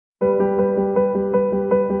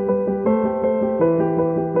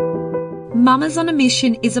Mamas on a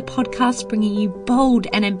Mission is a podcast bringing you bold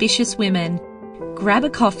and ambitious women. Grab a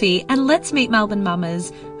coffee and let's meet Melbourne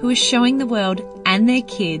mamas who are showing the world and their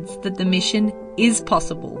kids that the mission is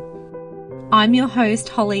possible. I'm your host,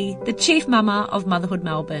 Holly, the Chief Mama of Motherhood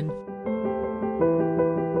Melbourne.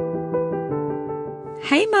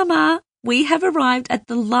 Hey mama, we have arrived at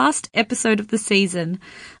the last episode of the season.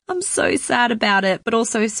 I'm so sad about it, but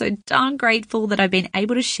also so darn grateful that I've been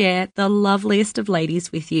able to share the loveliest of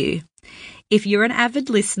ladies with you. If you're an avid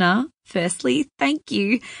listener, firstly, thank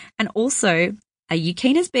you. And also, are you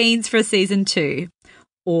keen as beans for a season 2?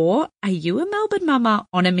 Or are you a Melbourne mama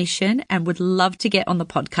on a mission and would love to get on the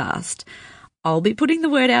podcast? I'll be putting the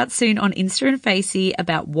word out soon on Insta and Facey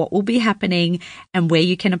about what will be happening and where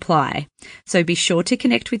you can apply. So be sure to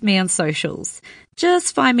connect with me on socials.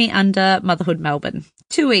 Just find me under Motherhood Melbourne.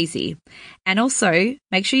 Too easy. And also,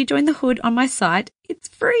 make sure you join the hood on my site. It's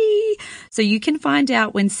free. So you can find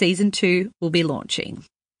out when season 2 will be launching.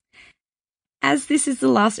 As this is the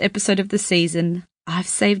last episode of the season, I've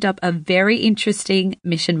saved up a very interesting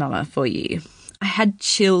mission mama for you. I had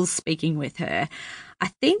chills speaking with her. I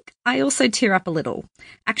think I also tear up a little.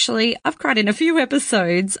 Actually, I've cried in a few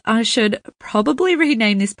episodes. I should probably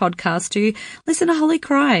rename this podcast to Listen to Holly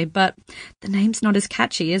Cry, but the name's not as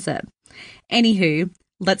catchy, is it? Anywho,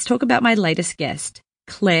 let's talk about my latest guest,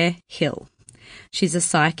 Claire Hill. She's a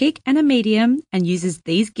psychic and a medium and uses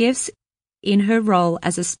these gifts in her role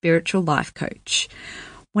as a spiritual life coach.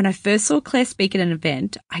 When I first saw Claire speak at an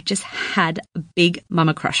event, I just had a big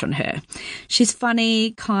mama crush on her. She's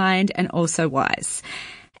funny, kind, and also wise.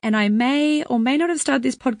 And I may or may not have started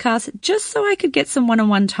this podcast just so I could get some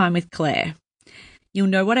one-on-one time with Claire. You'll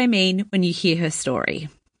know what I mean when you hear her story.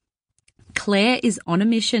 Claire is on a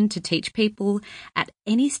mission to teach people at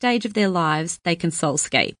any stage of their lives they can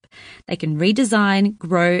soulscape. They can redesign,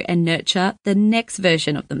 grow, and nurture the next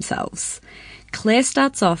version of themselves. Claire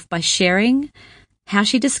starts off by sharing how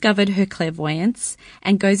she discovered her clairvoyance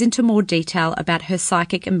and goes into more detail about her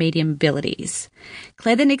psychic and medium abilities.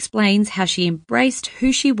 Claire then explains how she embraced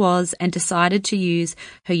who she was and decided to use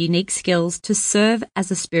her unique skills to serve as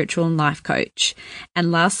a spiritual and life coach.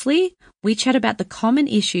 And lastly, we chat about the common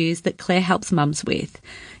issues that Claire helps mums with.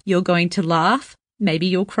 You're going to laugh, maybe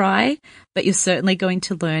you'll cry, but you're certainly going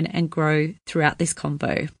to learn and grow throughout this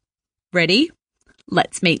convo. Ready?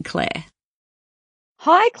 Let's meet Claire.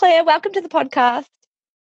 Hi, Claire. Welcome to the podcast.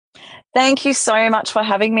 Thank you so much for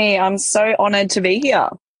having me. I'm so honoured to be here.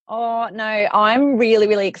 Oh, no, I'm really,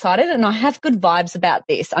 really excited and I have good vibes about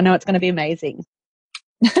this. I know it's going to be amazing.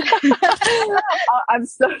 I'm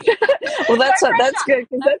so well. That's good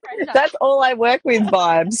because that's all I work with,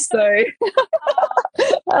 vibes. So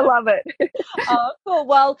I love it. Oh, cool.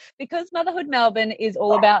 Well, because Motherhood Melbourne is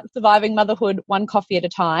all about surviving motherhood one coffee at a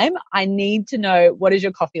time, I need to know, what is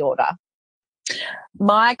your coffee order?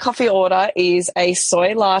 My coffee order is a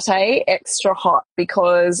soy latte extra hot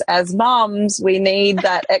because as mums, we need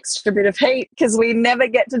that extra bit of heat because we never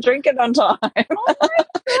get to drink it on time. Oh my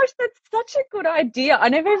gosh, that's such a good idea. I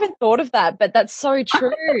never even thought of that, but that's so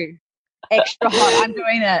true. Extra hot. I'm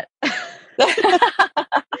doing it.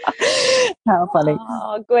 How funny.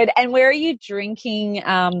 Oh, good. And where are you drinking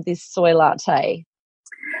this soy latte?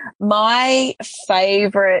 My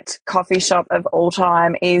favourite coffee shop of all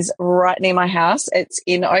time is right near my house. It's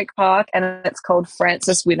in Oak Park and it's called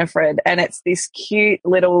Francis Winifred, and it's this cute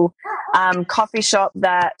little coffee shop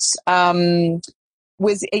that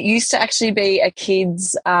it used to actually be a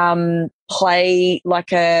kids play,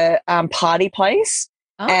 like a party place.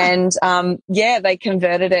 Oh. And they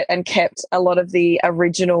converted it and kept a lot of the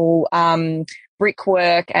original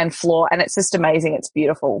brickwork and floor, and it's just amazing. It's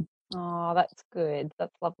beautiful. Oh, that's good.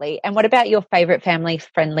 That's lovely. And what about your favourite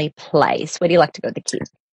family-friendly place? Where do you like to go with the kids?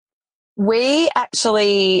 We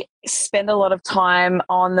actually spend a lot of time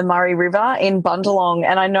on the Murray River in Bundalong,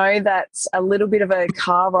 and I know that's a little bit of a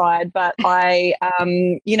car ride, but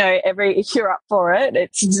if you're up for it,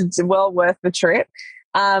 it's well worth the trip.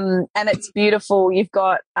 And it's beautiful. You've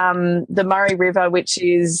got the Murray River, which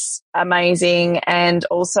is amazing, and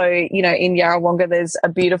also, in Yarrawonga there's a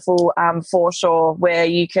beautiful foreshore where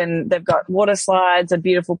they've got water slides, a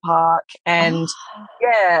beautiful park, and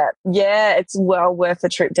it's well worth the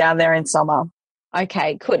trip down there in summer.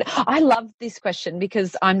 Okay, good. I love this question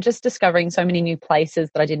because I'm just discovering so many new places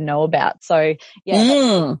that I didn't know about. So,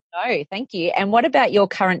 no, thank you. And what about your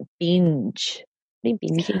current binge? What are you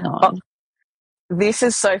binging on? This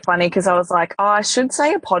is so funny because I was like, I should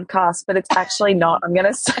say a podcast, but it's actually not. I'm going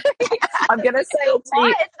to say What?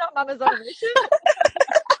 It's not Mama's on a Mission?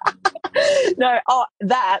 No,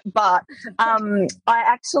 but I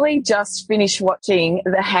actually just finished watching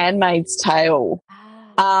The Handmaid's Tale.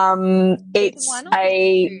 It's Season 1 or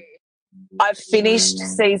season 2? I've finished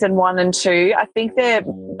season 1 and 2. I think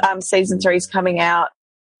season 3 is coming out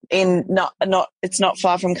in it's not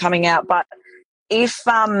far from coming out, but if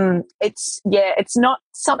it's not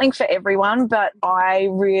something for everyone, but I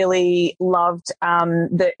really loved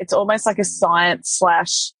it's almost like a science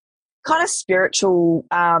slash kind of spiritual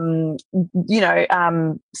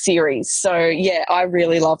series. So yeah, I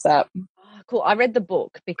really love that. Cool. I read the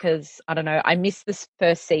book because I don't know, I missed this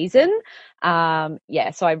first season. So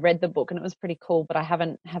I read the book and it was pretty cool, but I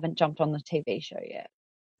haven't jumped on the TV show yet.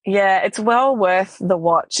 Yeah, it's well worth the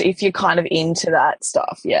watch if you're kind of into that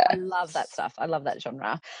stuff. Yeah. I love that stuff. I love that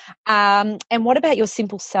genre. And what about your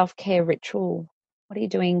simple self-care ritual? What are you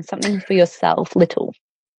doing? Something for yourself, little?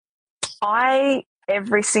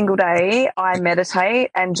 Every single day I meditate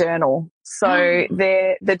and journal. So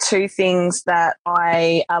they're the two things that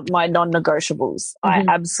are my non-negotiables. Mm-hmm.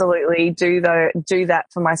 I absolutely do that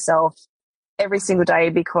for myself every single day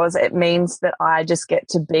because it means that I just get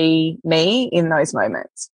to be me in those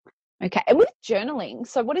moments. Okay. And with journaling,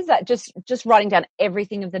 so what is that? Just writing down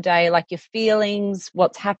everything of the day, like your feelings,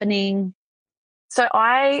 what's happening? So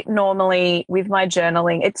I normally, with my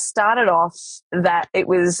journaling, it started off that it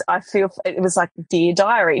was like Dear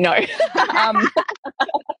Diary. No.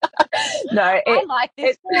 No. I like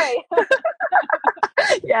this boy.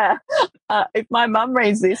 Yeah. If my mum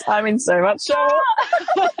reads this, I'm in so much trouble.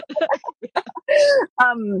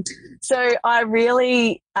 So I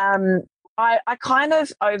really, I kind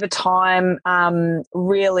of over time,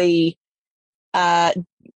 really,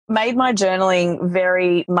 made my journaling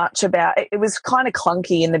very much about, it was kind of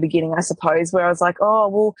clunky in the beginning, I suppose, where I was like, oh,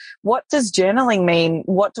 well, what does journaling mean?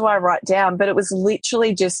 What do I write down? But it was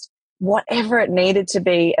literally just whatever it needed to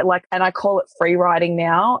be, like, and I call it free writing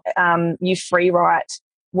now. You free write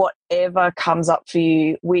whatever comes up for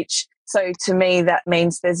you, so to me, that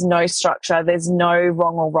means there's no structure, there's no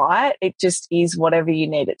wrong or right. It just is whatever you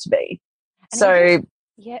need it to be. And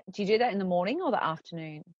do you do that in the morning or the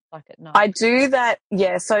afternoon, like at night? I do that,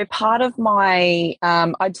 yeah. So part of my,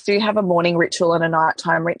 I do have a morning ritual and a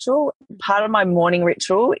nighttime ritual. Part of my morning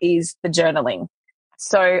ritual is the journaling.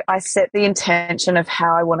 So I set the intention of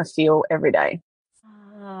how I want to feel every day.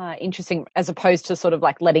 Interesting. As opposed to sort of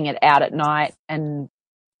like letting it out at night. And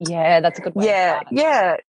yeah, that's a good way to start.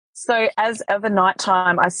 Yeah. So as of a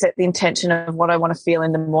nighttime, I set the intention of what I want to feel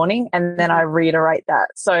in the morning, and then I reiterate that.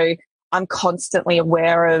 So I'm constantly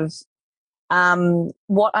aware of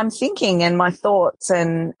what I'm thinking and my thoughts,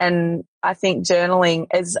 and I think journaling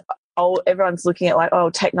is, everyone's looking at like,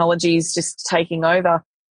 technology is just taking over.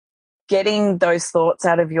 Getting those thoughts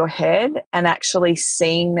out of your head and actually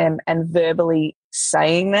seeing them and verbally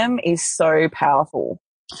saying them is so powerful.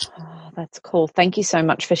 Oh, that's cool. Thank you so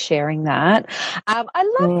much for sharing that. I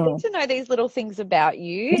love getting to know these little things about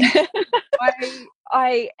you.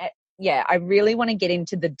 I really want to get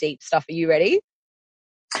into the deep stuff. Are you ready?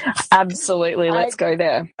 Absolutely. Let's go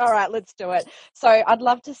there. All right, let's do it. So I'd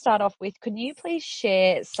love to start off with, can you please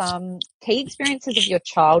share some key experiences of your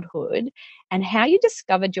childhood and how you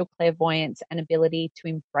discovered your clairvoyance and ability to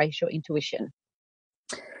embrace your intuition?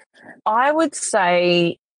 I would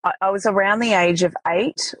say I was around the age of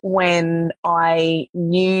 8 when I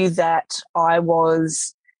knew that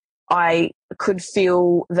I could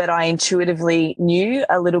feel that I intuitively knew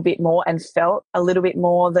a little bit more and felt a little bit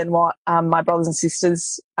more than what my brothers and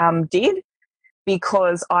sisters did,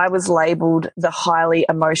 because I was labelled the highly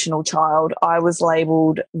emotional child. I was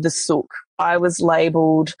labelled the sook. I was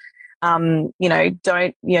labelled, don't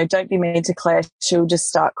be mean to Claire, she'll just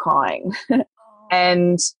start crying.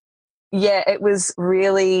 And yeah, it was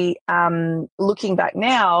really, looking back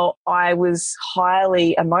now, I was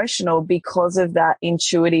highly emotional because of that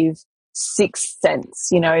intuitive sixth sense,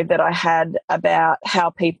 that I had about how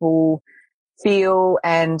people feel.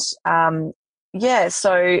 And,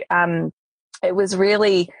 it was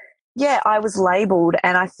really, I was labeled.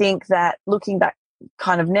 And I think that looking back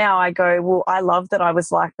kind of now, I go, well, I love that I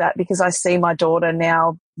was like that, because I see my daughter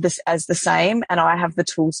now as the same, and I have the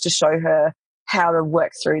tools to show her how to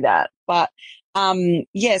work through that. But,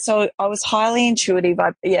 so I was highly intuitive.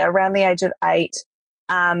 Around the age of 8,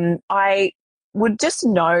 I would just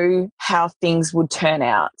know how things would turn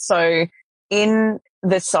out. So in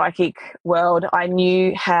the psychic world, I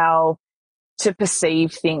knew how to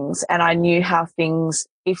perceive things, and I knew how things,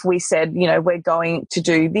 if we said, we're going to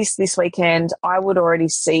do this weekend, I would already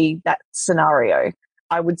see that scenario.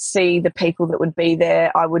 I would see the people that would be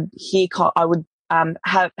there. I would hear, I would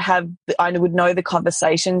I would know the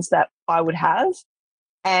conversations that I would have.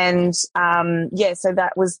 And, so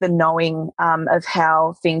that was the knowing, of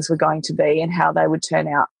how things were going to be and how they would turn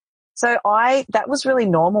out. So that was really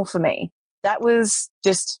normal for me. That was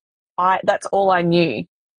just, that's all I knew.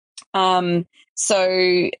 So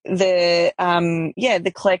the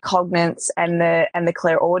claircognance and the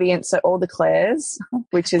clairaudience, so all the clairs,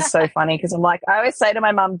 which is so funny because I'm like, I always say to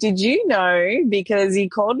my mum, did you know? Because he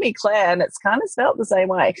called me Claire and it's kind of spelt the same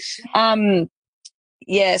way.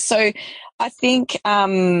 So I think,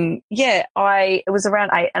 it was around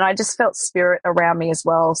 8 and I just felt spirit around me as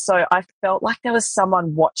well. So I felt like there was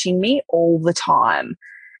someone watching me all the time.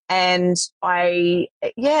 And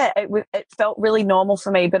it felt really normal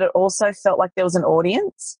for me, but it also felt like there was an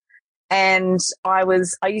audience. And I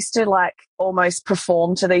used to like almost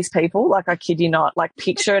perform to these people. Like, I kid you not, like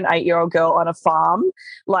picture an 8-year-old girl on a farm,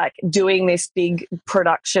 like doing this big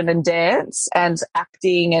production and dance and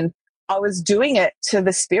acting. And I was doing it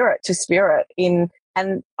to spirit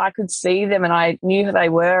and I could see them and I knew who they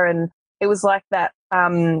were. And it was like that.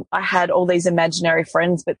 I had all these imaginary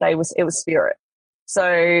friends, but it was spirit.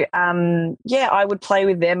 So, I would play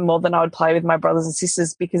with them more than I would play with my brothers and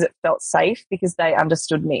sisters because it felt safe, because they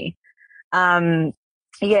understood me. So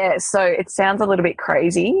it sounds a little bit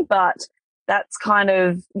crazy, but that's kind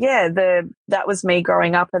of, that was me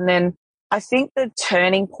growing up. And then I think the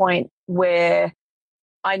turning point where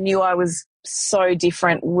I knew I was so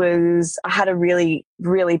different was I had a really,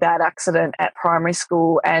 really bad accident at primary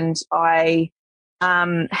school, and I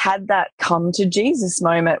had that come to Jesus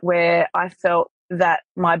moment where I felt that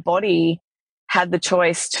my body had the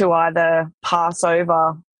choice to either pass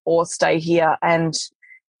over or stay here. And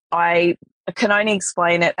I can only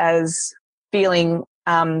explain it as feeling,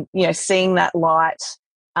 seeing that light,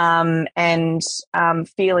 and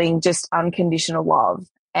feeling just unconditional love.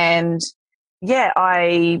 And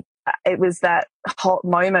it was that hot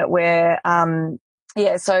moment where,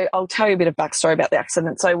 so I'll tell you a bit of backstory about the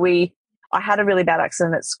accident. So I had a really bad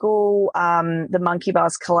accident at school. The monkey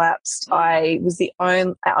bars collapsed. I was the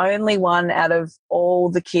only one out of all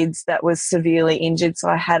the kids that was severely injured. So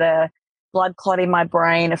I had a blood clot in my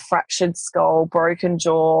brain, a fractured skull, broken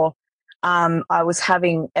jaw. I was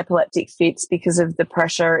having epileptic fits because of the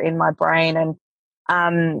pressure in my brain.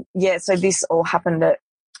 And, so this all happened at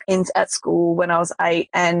school when I was 8.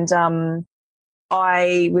 And,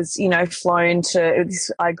 I was, flown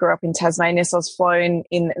I grew up in Tasmania, so I was flown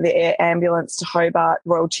in the air ambulance to Hobart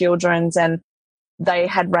Royal Children's, and they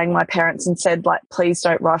had rang my parents and said, like, please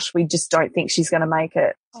don't rush. We just don't think she's going to make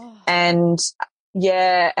it. Oh. And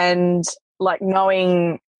like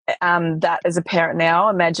knowing that as a parent now,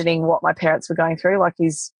 imagining what my parents were going through, like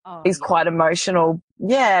is quite emotional.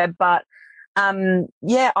 Yeah, but I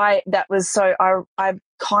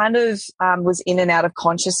kind of was in and out of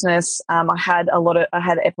consciousness. I had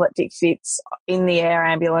epileptic fits in the air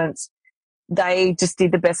ambulance. They just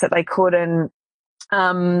did the best that they could, and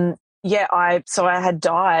I had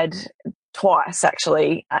died twice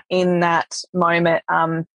actually in that moment.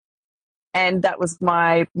 And that was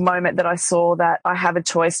my moment that I saw that I have a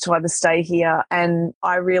choice to either stay here, and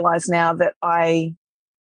I realize now that I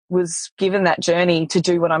was given that journey to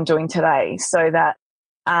do what I'm doing today. So that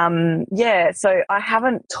so I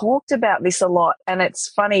haven't talked about this a lot, and it's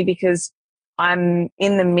funny because I'm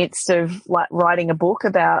in the midst of like writing a book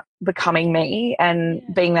about becoming me and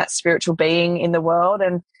being that spiritual being in the world,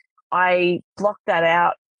 and I blocked that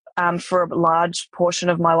out for a large portion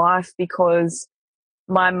of my life because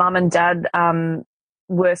my mum and dad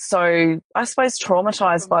were so, I suppose,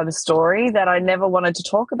 traumatized by the story that I never wanted to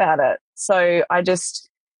talk about it. So I just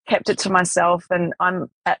kept it to myself, and I'm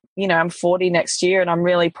 40 next year, and I'm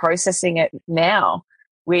really processing it now,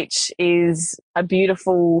 which is a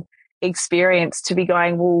beautiful experience to be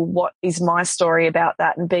going, well, what is my story about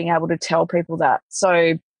that, and being able to tell people that.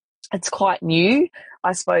 So it's quite new,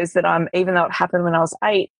 I suppose, that even though it happened when I was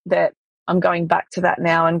 8, that I'm going back to that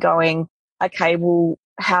now and going, okay, well,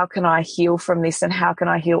 how can I heal from this, and how can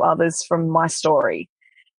I heal others from my story,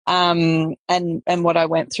 and what I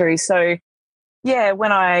went through. So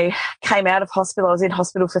when I came out of hospital, I was in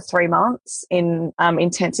hospital for 3 months in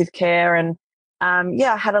intensive care, and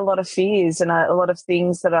I had a lot of fears and a lot of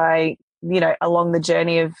things that I, along the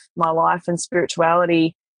journey of my life and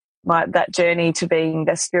spirituality, that journey to being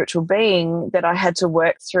the spiritual being, that I had to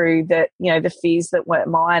work through, that, the fears that weren't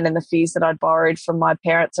mine and the fears that I'd borrowed from my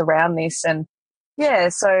parents around this. And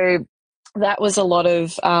so that was a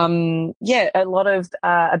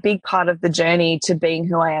big part of the journey to being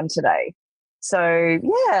who I am today. So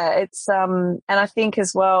it's and I think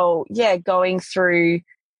as well, going through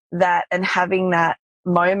that and having that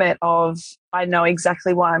moment of, I know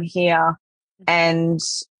exactly why I'm here, and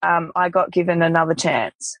I got given another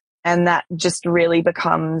chance, and that just really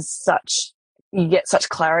becomes you get such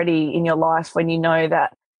clarity in your life when you know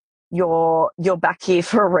that you're back here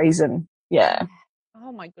for a reason. Yeah.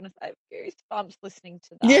 Oh my goodness, I have goosebumps listening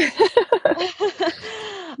to Yeah.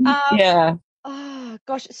 that. Yeah. Oh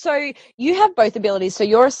gosh. So you have both abilities. So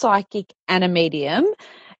you're a psychic and a medium.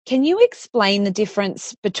 Can you explain the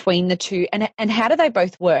difference between the two, and how do they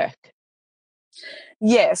both work?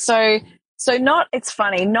 Yeah. So not, it's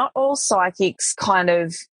funny, not all psychics kind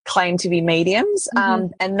of claim to be mediums,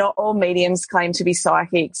 and not all mediums claim to be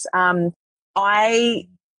psychics. I,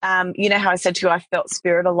 you know how I said to you, I felt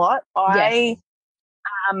spirit a lot. For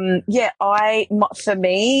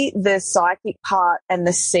me, the psychic part and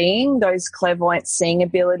the seeing, those clairvoyant seeing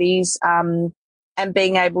abilities, and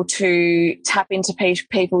being able to tap into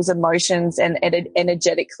people's emotions and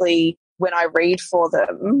energetically when I read for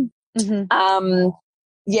them. That's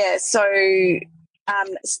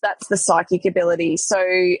the psychic ability. So,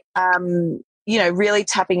 really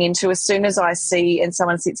tapping into, as soon as I see and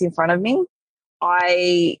someone sits in front of me,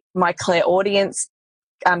 my clairaudience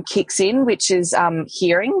kicks in, which is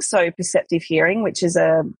hearing, so perceptive hearing, which is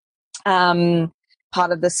a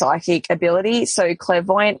part of the psychic ability. So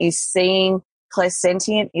clairvoyant is seeing,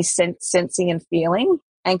 clairsentient is sensing and feeling,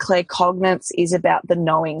 and claircognizance is about the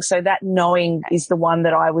knowing. So that knowing is the one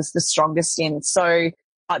that I was the strongest in. So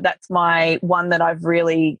that's my one that I've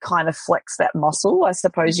really kind of flexed that muscle, I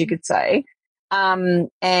suppose you could say. So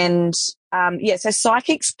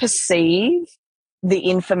psychics perceive the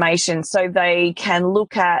information, so they can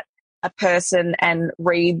look at a person and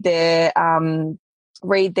read their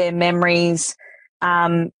memories,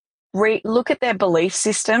 look at their belief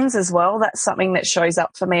systems as well. That's something that shows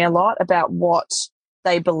up for me a lot, about what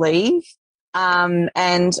they believe,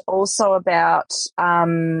 and also about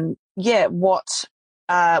what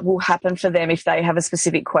will happen for them if they have a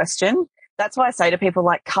specific question. That's why I say to people,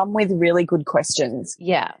 like, come with really good questions.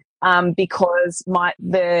 Yeah. Because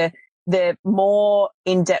the more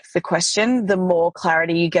in-depth the question, the more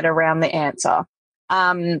clarity you get around the answer.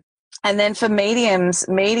 And then for mediums,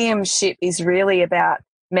 mediumship is really about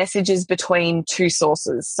messages between two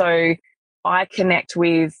sources. So I connect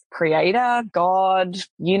with Creator, God,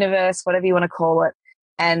 universe, whatever you want to call it,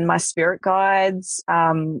 and my spirit guides,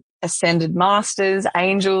 ascended masters,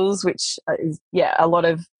 angels, which is, a lot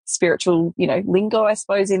of spiritual, lingo, I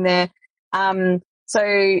suppose, in there.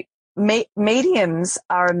 Mediums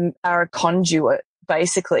are a conduit,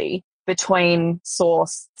 basically, between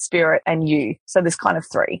source, spirit, and you. So there's kind of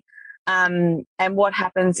three. And what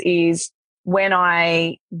happens is, when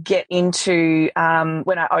I get into,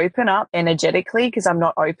 when I open up energetically, because I'm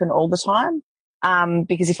not open all the time,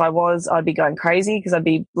 because if I was, I'd be going crazy, because I'd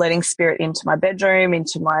be letting spirit into my bedroom,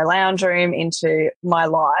 into my lounge room, into my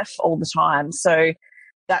life all the time. So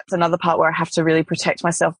that's another part where I have to really protect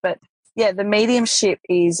myself. But yeah, the mediumship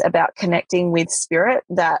is about connecting with spirit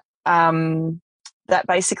that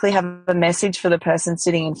basically have a message for the person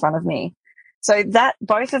sitting in front of me. So that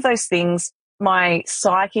both of those things, my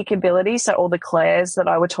psychic ability, so all the clairs that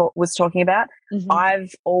I was talking about,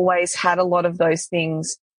 I've always had a lot of those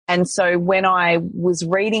things. And so when I was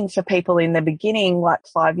reading for people in the beginning, like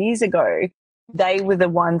 5 years ago, they were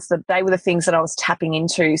the things that I was tapping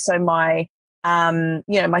into. So my,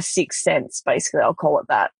 my sixth sense, basically, I'll call it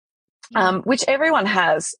that. Which everyone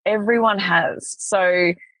has.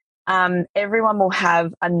 So, everyone will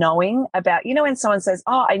have a knowing about, when someone says,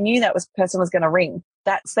 oh, I knew that person was going to ring.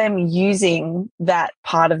 That's them using that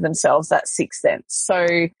part of themselves, that sixth sense. So,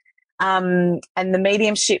 and the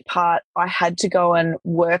mediumship part, I had to go and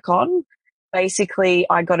work on. Basically,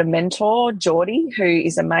 I got a mentor, Geordie, who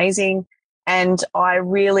is amazing. And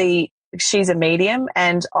she's a medium,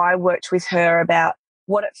 and I worked with her about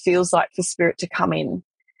what it feels like for spirit to come in.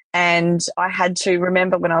 And I had to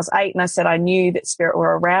remember when I was 8 and I said I knew that spirit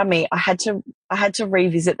were around me, I had to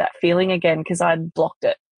revisit that feeling again, because I'd blocked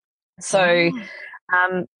it. So,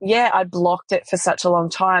 I blocked it for such a long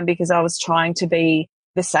time because I was trying to be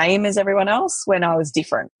the same as everyone else when I was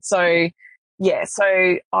different. So,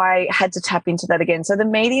 so I had to tap into that again. So the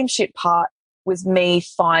mediumship part was me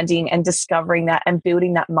finding and discovering that and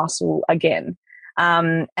building that muscle again.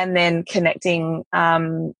 And then connecting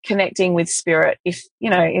with spirit if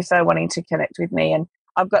they're wanting to connect with me. And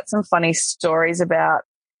I've got some funny stories about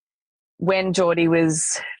when Geordie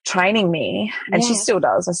was training me, and she still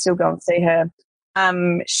does. I still go and see her.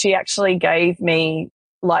 She actually gave me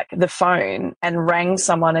like the phone and rang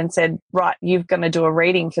someone and said, right, you're going to do a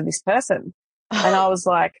reading for this person. And I was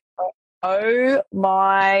like, oh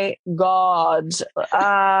my God,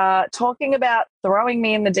 talking about throwing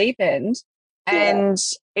me in the deep end. And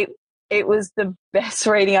it was the best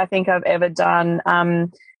reading I think I've ever done.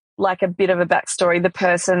 Like a bit of a backstory, the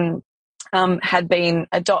person had been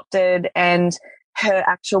adopted, and her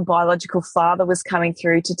actual biological father was coming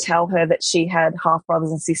through to tell her that she had half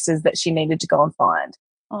brothers and sisters that she needed to go and find.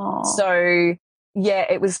 Oh. So, yeah,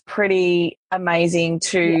 it was pretty amazing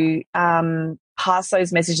to pass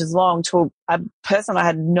those messages along to a person I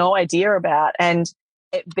had no idea about, and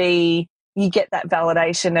you get that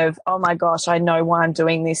validation of, oh my gosh, I know why I'm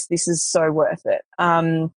doing this. This is so worth it.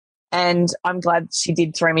 And I'm glad she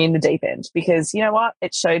did throw me in the deep end, because you know what?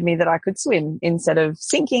 It showed me that I could swim instead of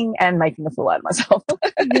sinking and making a fool out of myself.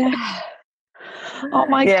 Yeah. Oh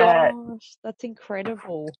my gosh, that's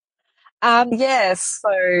incredible. Yes.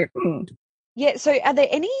 So, yeah. So are there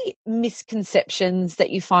any misconceptions that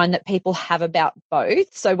you find that people have about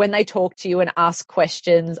both? So when they talk to you and ask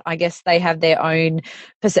questions, I guess they have their own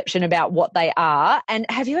perception about what they are. And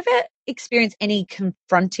have you ever experienced any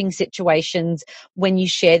confronting situations when you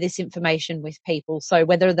share this information with people? So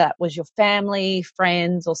whether that was your family,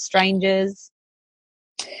 friends, or strangers?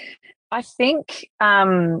 I think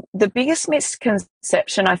the biggest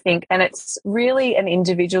misconception, I think, and it's really an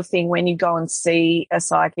individual thing when you go and see a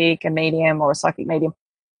psychic, a medium, or a psychic medium,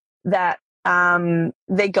 that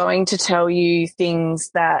they're going to tell you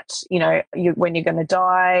things that, when you're going to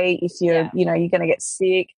die, if you're, you're going to get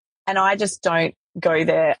sick. And I just don't go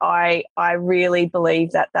there. I really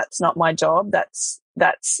believe that that's not my job.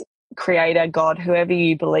 That's creator, God, whoever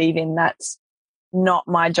you believe in, that's not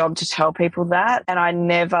my job to tell people that. And I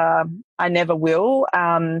never will.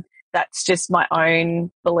 That's just my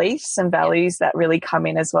own beliefs and values that really come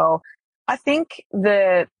in as well. I think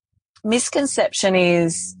the misconception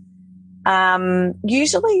is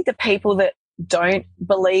usually the people that don't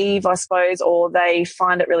believe, I suppose, or they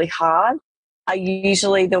find it really hard, are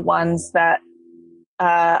usually the ones that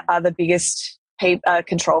are the biggest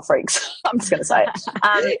control freaks. I'm just going to say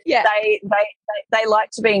it. They like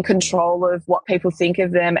to be in control of what people think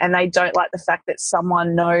of them, and they don't like the fact that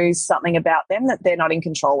someone knows something about them that they're not in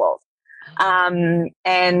control of. And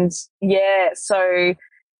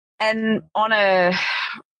on a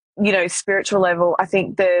spiritual level, I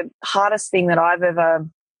think the hardest thing that I've ever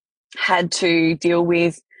had to deal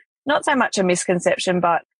with, not so much a misconception,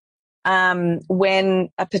 but when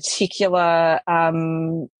a particular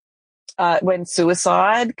when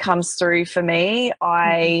suicide comes through for me,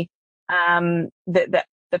 the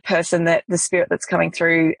person that the spirit that's coming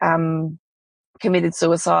through committed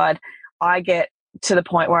suicide, I get to the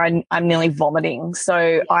point where I'm nearly vomiting.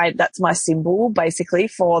 So that's my symbol basically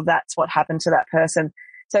for that's what happened to that person.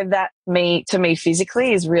 So that to me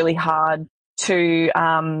physically is really hard to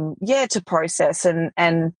process, and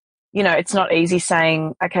it's not easy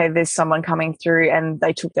saying, okay, there's someone coming through and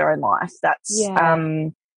they took their own life. That's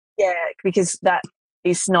because that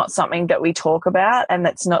is not something that we talk about, and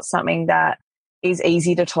that's not something that is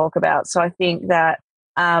easy to talk about. So I think that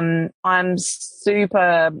I'm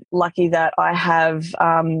super lucky that I have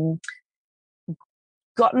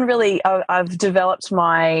I've developed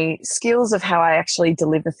my skills of how I actually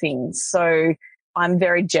deliver things. So I'm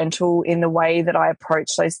very gentle in the way that I approach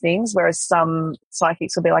those things, whereas some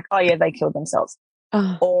psychics will be like, oh yeah, they killed themselves.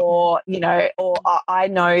 Or I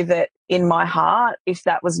know that in my heart, if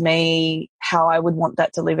that was me, how I would want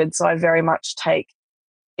that delivered. So I very much take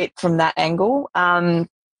it from that angle.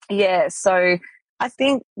 So I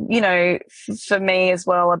think, for me as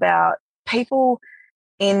well, about people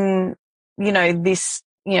in, this,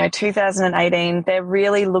 2018, they're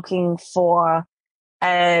really looking for,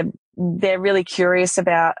 they're really curious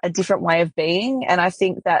about a different way of being. And I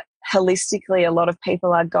think that holistically, a lot of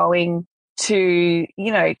people are going to,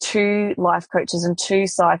 to life coaches and to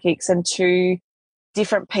psychics and to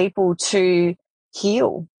different people to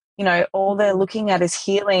heal. All they're looking at is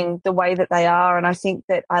healing the way that they are. And I think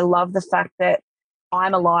that I love the fact that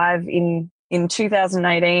I'm alive in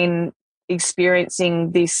 2018,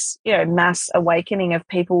 experiencing this, mass awakening of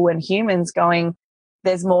people and humans going,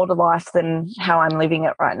 there's more to life than how I'm living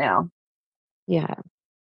it right now. Yeah.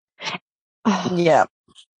 Yeah.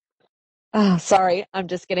 Oh, sorry. I'm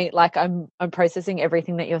just getting I'm processing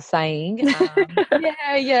everything that you're saying.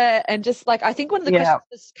 Yeah. And just I think one of the questions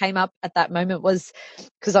that came up at that moment was,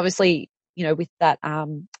 because obviously, with that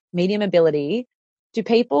medium ability, do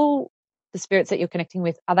people, the spirits that you're connecting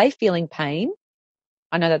with, are they feeling pain?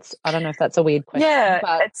 I don't know if that's a weird question. Yeah,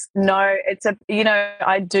 but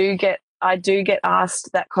I do get asked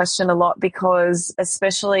that question a lot, because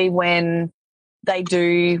especially when they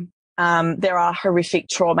do, there are horrific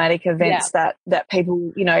traumatic events that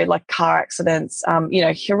people, like car accidents,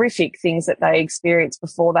 horrific things that they experience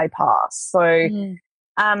before they pass. So,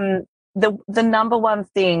 the number one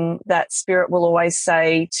thing that spirit will always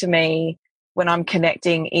say to me when I'm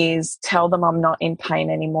connecting is, tell them I'm not in pain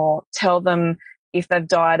anymore. Tell them if they've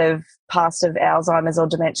died of past of Alzheimer's or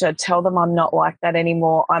dementia, tell them I'm not like that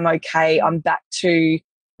anymore. I'm okay. I'm back to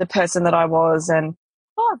the person that I was. And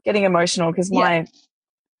getting emotional because my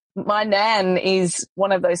nan is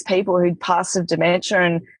one of those people who'd passed of dementia,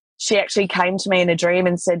 and she actually came to me in a dream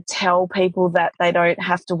and said, tell people that they don't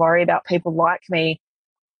have to worry about people like me.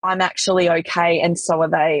 I'm actually okay, and so are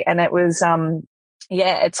they. And it was,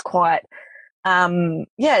 it's quite,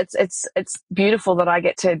 it's beautiful that I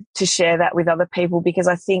get to share that with other people, because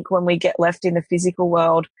I think when we get left in the physical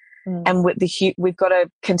world and we've got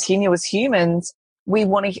to continue as humans,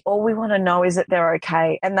 all we want to know is that they're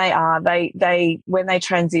okay, and they are. They when they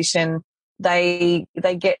transition, they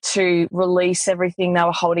get to release everything they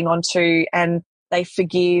were holding on to, and they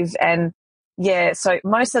forgive. And so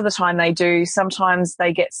most of the time they do. Sometimes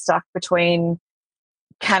they get stuck between,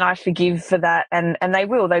 can I forgive for that? And they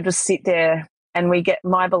will. They just sit there, and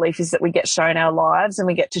my belief is that we get shown our lives and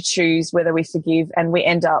we get to choose whether we forgive, and we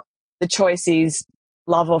end up, the choice is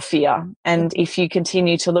love or fear. And if you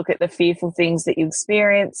continue to look at the fearful things that you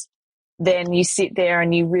experience, then you sit there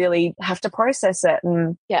and you really have to process it.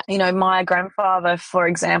 And, my grandfather, for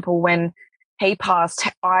example, when he passed,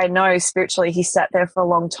 I know spiritually he sat there for a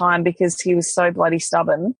long time because he was so bloody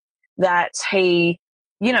stubborn that he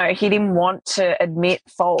didn't want to admit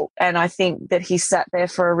fault. And I think that he sat there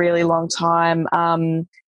for a really long time.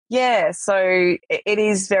 So it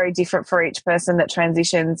is very different for each person that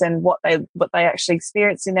transitions and what they actually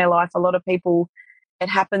experience in their life. A lot of people, it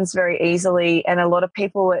happens very easily, and a lot of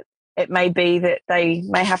people it may be that they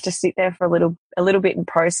may have to sit there for a little bit and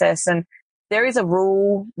process. And there is a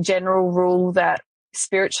general rule that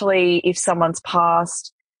spiritually, if someone's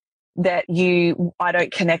passed, that I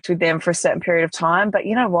don't connect with them for a certain period of time. But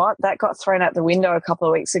you know what? That got thrown out the window a couple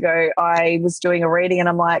of weeks ago. I was doing a reading and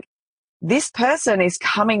I'm like, this person is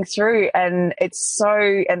coming through, and it's so,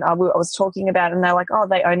 and I was talking about it, and they're like, oh,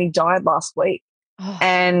 they only died last week. Oh.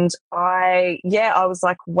 And I was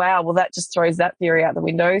like, wow, well, that just throws that theory out the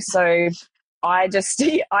window. So I just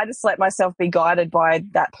let myself be guided by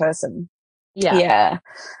that person. Yeah.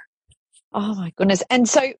 Oh my goodness. And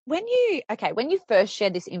so when you first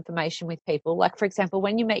share this information with people, like for example,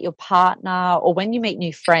 when you meet your partner or when you meet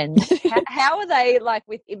new friends, how are they like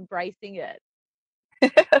with embracing it?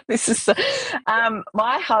 This is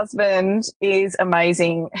my husband is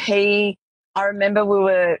amazing. I remember we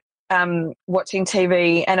were watching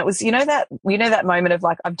TV, and it was that moment of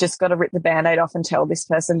like, I've just got to rip the Band-Aid off and tell this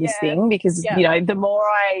person this thing, because the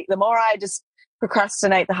more I just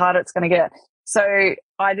procrastinate, the harder it's going to get. So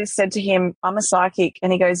I just said to him, I'm a psychic,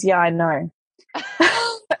 and he goes, yeah, I know.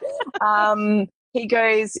 He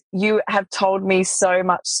goes, you have told me so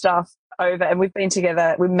much stuff over, and we've been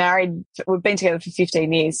together, we've been together for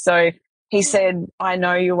 15 years. So he said, I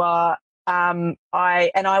know you are. I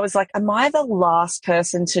was like, am I the last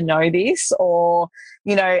person to know this? Or,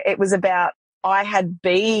 it was about, I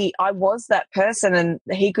was that person, and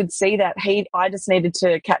he could see that I just needed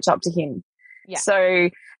to catch up to him. Yeah. So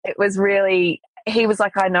it was really, he was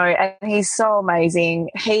like, I know. And he's so amazing.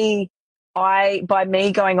 By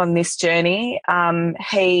me going on this journey,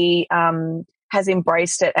 he has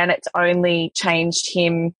embraced it, and it's only changed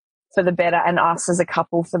him for the better and us as a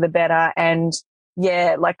couple for the better. And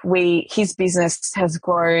his business has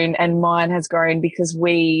grown and mine has grown because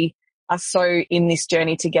we are so in this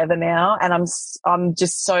journey together now. And I'm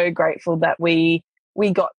just so grateful that we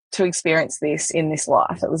got to experience this in this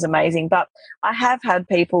life. It was amazing. But I have had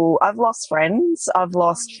I've lost friends, I've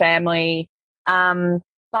lost family.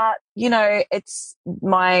 But it's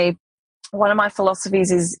one of my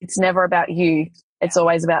philosophies is it's never about you. It's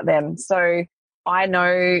always about them. So I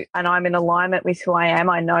know, and I'm in alignment with who I am.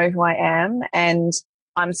 I know who I am, and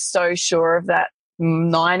I'm so sure of that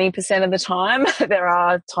 90% of the time. There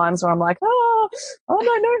are times where I'm like, I don't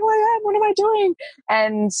know who I am. What am I doing?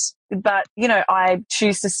 But I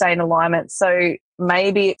choose to stay in alignment. So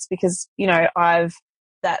maybe it's because, I've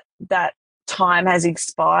that time has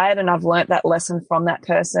expired, and I've learnt that lesson from that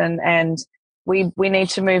person, and we need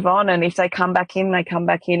to move on. And if they come back in, they come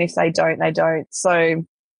back in. If they don't, they don't. So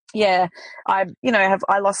yeah, I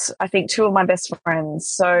lost, I think, two of my best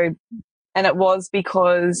friends. So, and it was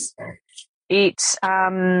because I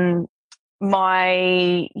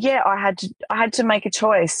had to make a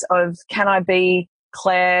choice of, can I be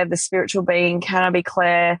Claire, the spiritual being? Can I be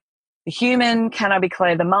Claire, the human? Can I be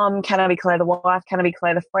Claire, the mum? Can I be Claire, the wife? Can I be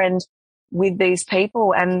Claire, the friend with these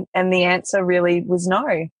people? And the answer really was no.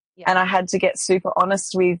 Yeah. And I had to get super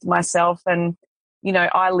honest with myself. And,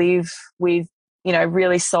 I live with,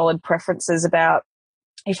 really solid preferences about,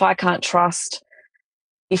 if I can't trust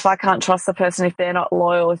if I can't trust the person, if they're not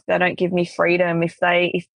loyal, if they don't give me freedom, if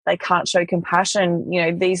they can't show compassion, you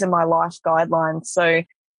know, these are my life guidelines. So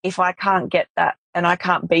if I can't get that and I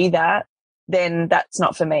can't be that, then that's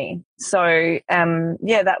not for me. So,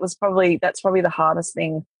 that's probably the hardest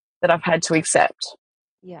thing that I've had to accept.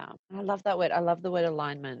 Yeah. I love that word. I love the word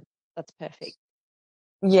alignment. That's perfect.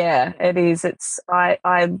 Yeah, it is.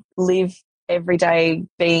 I live every day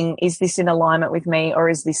being, is this in alignment with me or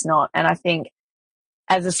is this not? And I think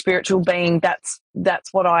as a spiritual being, that's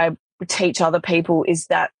what I teach other people, is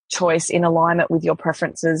that choice in alignment with your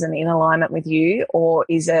preferences and in alignment with you, or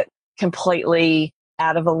is it completely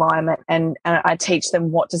out of alignment? And I teach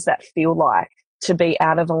them, what does that feel like to be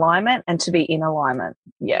out of alignment and to be in alignment?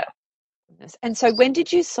 Yeah. And so when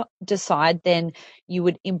did you decide then you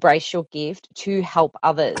would embrace your gift to help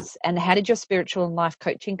others? And how did your spiritual and life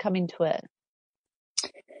coaching come into it?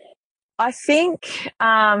 I think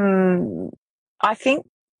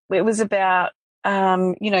it was about,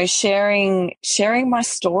 sharing my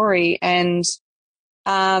story. And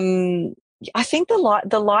I think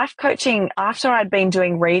the life coaching, after I'd been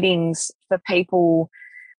doing readings for people,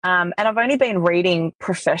 and I've only been reading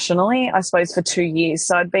professionally, I suppose, for 2 years.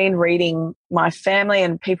 So I'd been reading my family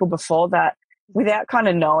and people before that without kind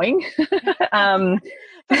of knowing. Free.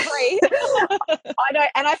 I know,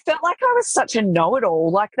 and I felt like I was such a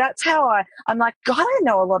know-it-all. Like, that's how I'm like, God, I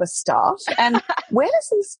know a lot of stuff. And where does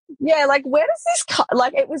this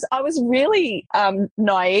like, I was really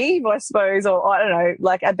naive, I suppose, or I don't know,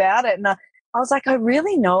 like, about it. And I was like, I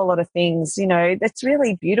really know a lot of things, you know, it's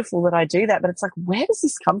really beautiful that I do that, but it's like, where does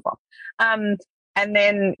this come from? And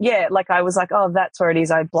then, like, I was like, oh, that's where it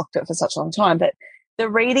is. I blocked it for such a long time. But the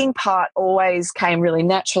reading part always came really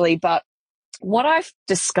naturally. But what I've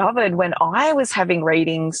discovered when I was having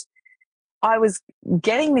readings, I was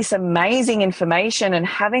getting this amazing information and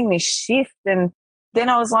having this shift. And then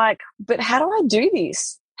I was like, but how do I do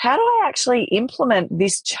this? How do I actually implement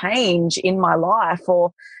this change in my life?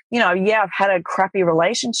 Or, you know, I've had a crappy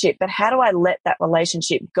relationship, but how do I let that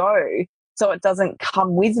relationship go so it doesn't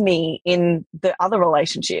come with me in the other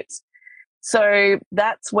relationships? So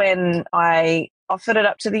that's when I offered it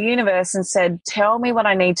up to the universe and said, tell me what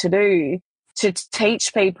I need to do to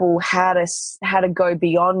teach people how to go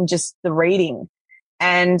beyond just the reading.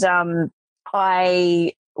 And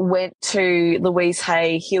I went to Louise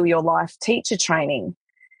Hay Heal Your Life teacher training.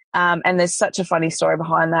 And there's such a funny story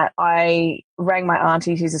behind that. I rang my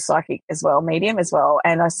auntie, who's a psychic as well, medium as well,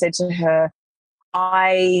 and I said to her,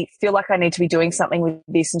 I feel like I need to be doing something with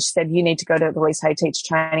this. And she said, you need to go to Louise Hay teacher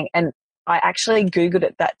training. And I actually Googled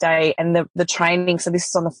it that day, and the training, so this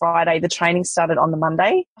is on the Friday, the training started on the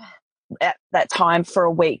Monday at that time for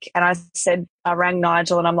a week. And I rang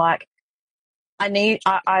Nigel and I'm like,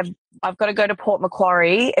 I've got to go to Port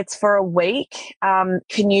Macquarie. It's for a week.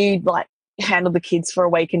 Can you like handle the kids for a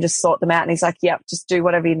week and just sort them out? And he's like, yep, just do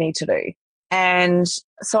whatever you need to do. And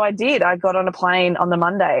so I did. I got on a plane on the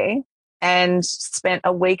Monday and spent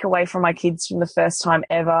a week away from my kids from the first time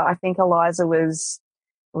ever. I think Eliza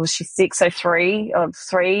she's 6, so 3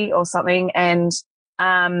 or something. And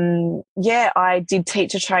I did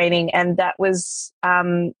teacher training, and that was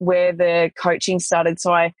where the coaching started.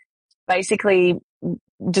 So I basically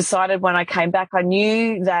decided when I came back, I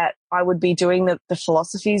knew that I would be doing the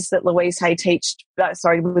philosophies that Louise Hay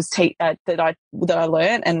that I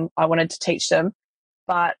learned, and I wanted to teach them.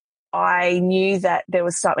 But I knew that there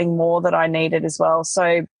was something more that I needed as well.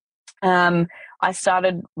 So I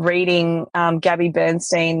started reading Gabby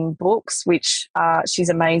Bernstein books, which she's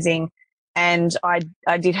amazing. And I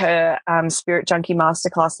did her Spirit Junkie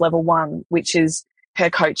Masterclass Level 1, which is her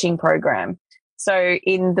coaching program. So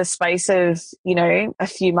in the space of, a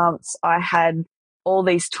few months, I had all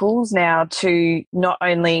these tools now to not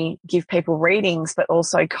only give people readings, but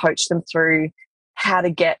also coach them through how to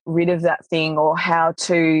get rid of that thing or how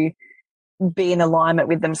to be in alignment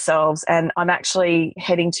with themselves. And I'm actually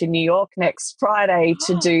heading to New York next Friday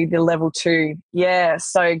to do the level 2. Yeah.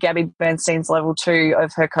 So Gabby Bernstein's level 2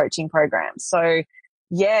 of her coaching program. So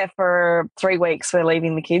for 3 weeks we're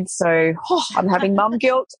leaving the kids. So I'm having mum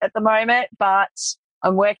guilt at the moment, but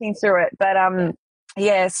I'm working through it. But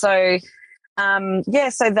so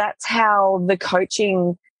that's how the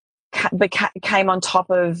coaching came on top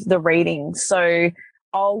of the reading. So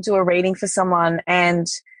I'll do a reading for someone and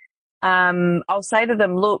I'll say to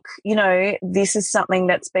them, look, this is something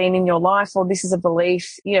that's been in your life, or this is a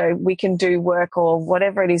belief, we can do work or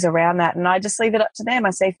whatever it is around that. And I just leave it up to them. I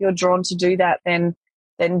say, if you're drawn to do that, then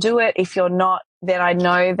do it. If you're not, then I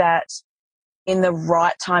know that in the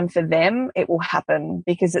right time for them, it will happen,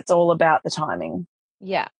 because it's all about the timing.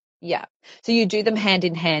 Yeah. Yeah. So you do them hand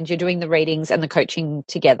in hand. You're doing the readings and the coaching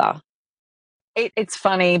together. It's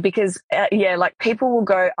funny because, like people will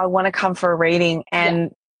go, I want to come for a reading,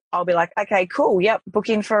 and I'll be like, okay, cool. Yep. Book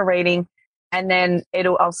in for a reading. And then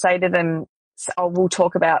I'll say to them, we'll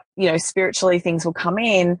talk about, spiritually things will come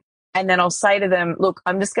in. And then I'll say to them, look,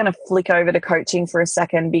 I'm just going to flick over to coaching for a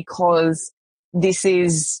second because this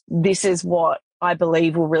is what I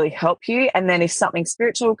believe will really help you. And then if something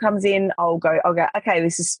spiritual comes in, I'll go, okay,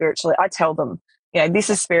 this is spiritually. I tell them, this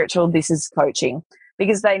is spiritual, this is coaching,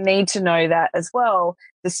 because they need to know that as well.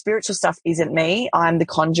 The spiritual stuff isn't me. I'm the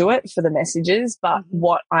conduit for the messages, but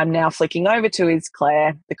what I'm now flicking over to is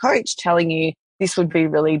Claire, the coach, telling you this would be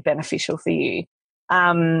really beneficial for you.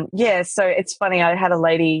 So it's funny. I had a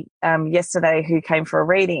lady yesterday who came for a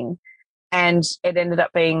reading, and it ended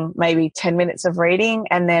up being maybe 10 minutes of reading.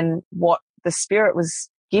 And then what the spirit was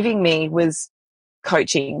giving me was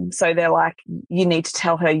coaching. So they're like, you need to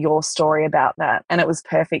tell her your story about that. And it was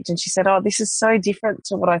perfect. And she said, oh, this is so different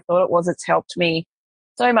to what I thought it was. It's helped me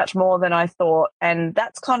so much more than I thought. And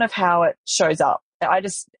that's kind of how it shows up. I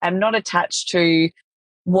just am not attached to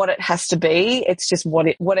what it has to be. It's just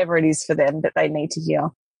whatever it is for them that they need to hear.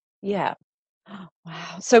 Yeah.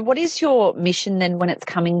 Wow. So what is your mission then when it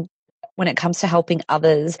comes to helping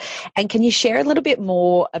others? And can you share a little bit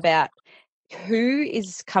more about who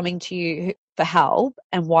is coming to you for help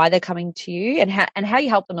and why they're coming to you, and how you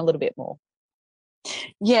help them a little bit more?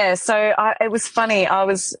 Yeah. So it was funny.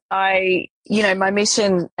 My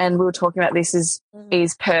mission, and we were talking about this, is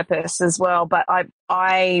purpose as well. But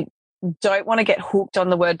I don't want to get hooked on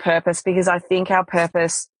the word purpose, because I think our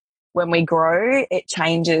purpose, when we grow, it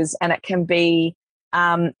changes, and it can be,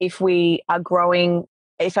 if we are growing,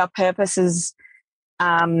 if our purpose is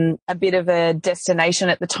a bit of a destination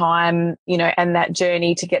at the time, and that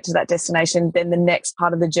journey to get to that destination, then the next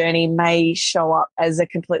part of the journey may show up as a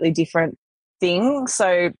completely different thing.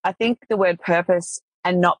 So I think the word purpose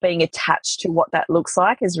and not being attached to what that looks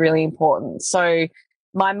like is really important. So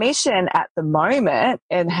my mission at the moment,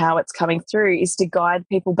 and how it's coming through, is to guide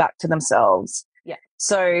people back to themselves. Yeah.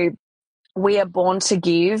 So we are born to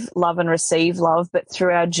give love and receive love, but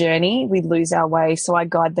through our journey, we lose our way. So I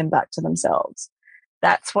guide them back to themselves.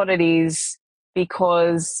 That's what it is,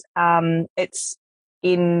 because it's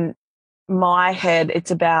in my head, it's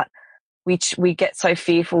about which we get so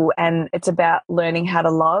fearful, and it's about learning how to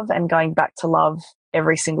love and going back to love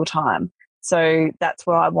every single time. So that's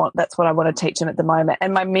what I want to teach them at the moment.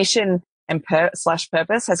 And my mission and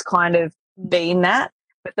purpose has kind of been that,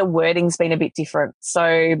 but the wording's been a bit different.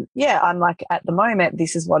 So yeah, I'm like, at the moment,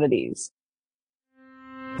 this is what it is.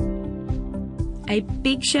 A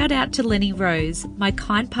big shout out to Lenny Rose, my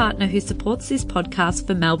kind partner who supports this podcast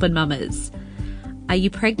for Melbourne mamas. Are you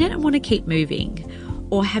pregnant and want to keep moving?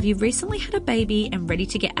 Or have you recently had a baby and ready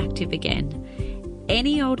to get active again?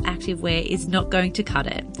 Any old activewear is not going to cut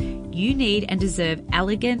it. You need and deserve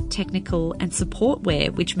elegant, technical and support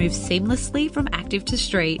wear which moves seamlessly from active to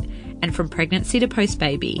street and from pregnancy to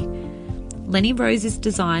post-baby. Lenny Rose is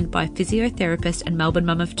designed by a physiotherapist and Melbourne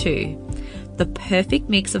mum of two. The perfect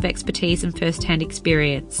mix of expertise and first-hand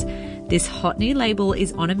experience. This hot new label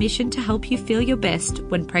is on a mission to help you feel your best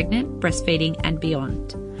when pregnant, breastfeeding and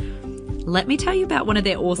beyond. Let me tell you about one of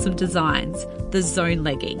their awesome designs, the Zone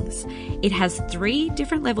Leggings. It has 3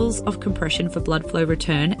 different levels of compression for blood flow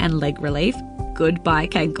return and leg relief. Goodbye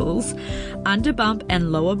cankles. Under bump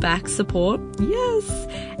and lower back support. Yes.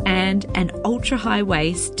 And an ultra high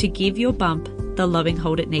waist to give your bump the loving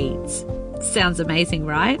hold it needs. Sounds amazing,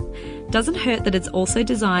 right? Doesn't hurt that it's also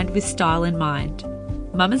designed with style in mind.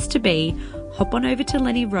 Mamas to be, hop on over to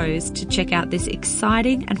Lenny Rose to check out this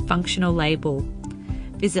exciting and functional label.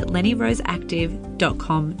 Visit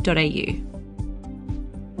lennyroseactive.com.au.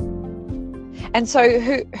 And so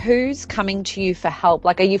who's coming to you for help?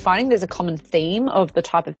 Like, are you finding there's a common theme of the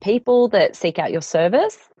type of people that seek out your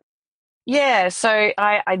service? Yeah, so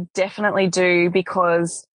I definitely do,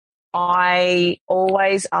 because I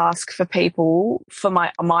always ask for people for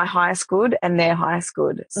my highest good and their highest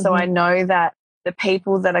good. So I know that the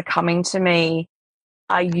people that are coming to me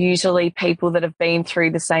are usually people that have been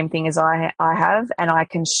through the same thing as I have, and I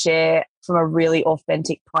can share from a really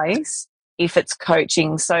authentic place if it's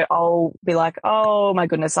coaching. So I'll be like, oh my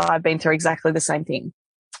goodness, I've been through exactly the same thing.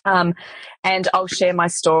 And I'll share my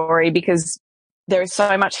story, because there is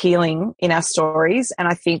so much healing in our stories. And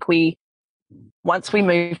I think once we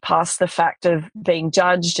move past the fact of being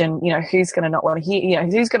judged and, who's going to not want to hear,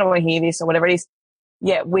 who's going to want to hear this or whatever it is,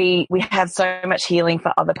 yeah, we have so much healing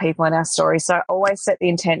for other people in our story. So I always set the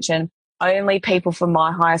intention, only people for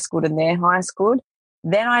my highest good and their highest good.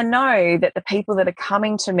 Then I know that the people that are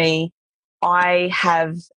coming to me, I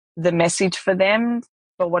have the message for them,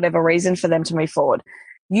 for whatever reason, for them to move forward.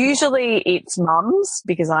 Usually it's mums,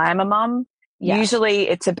 because I am a mum. Yeah. Usually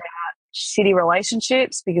it's about shitty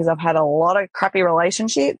relationships, because I've had a lot of crappy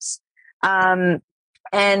relationships. And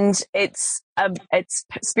it's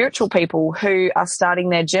spiritual people who are starting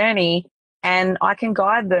their journey, and I can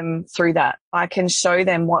guide them through that. I can show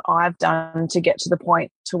them what I've done to get to the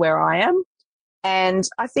point to where I am. And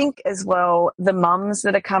I think as well, the mums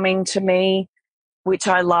that are coming to me, which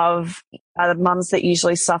I love, are the mums that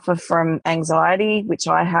usually suffer from anxiety, which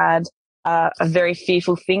I had, are very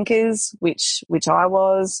fearful thinkers, which I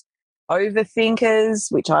was,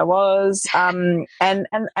 overthinkers, which I was, and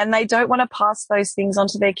they don't want to pass those things on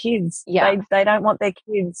to their kids. Yeah. They don't want their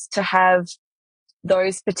kids to have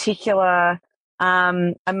those particular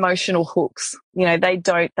emotional hooks. You know, they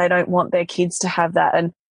don't want their kids to have that.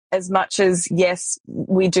 And as much as, yes,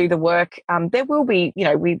 we do the work, there will be,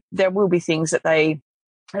 there will be things that they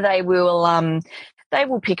will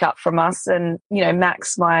pick up from us. And,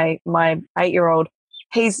 Max, my 8-year-old,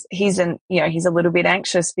 he's a little bit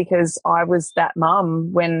anxious because I was that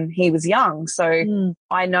mum when he was young. So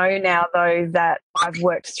I know now, though, that I've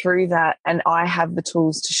worked through that and I have the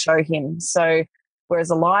tools to show him. So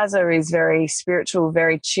whereas Eliza is very spiritual,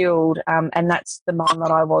 very chilled, and that's the mum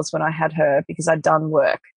that I was when I had her, because I'd done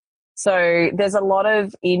work. So there's a lot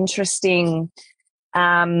of interesting,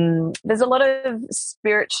 there's a lot of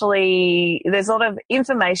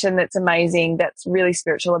information that's amazing, that's really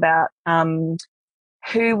spiritual about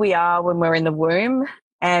who we are when we're in the womb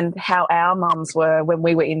and how our mums were when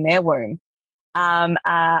we were in their womb. About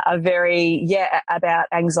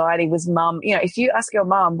anxiety was mum. If you ask your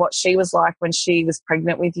mum what she was like when she was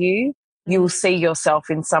pregnant with you, you will see yourself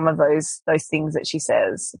in some of those things that she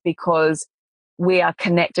says, because we are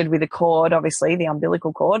connected with a cord, obviously the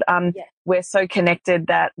umbilical cord. We're so connected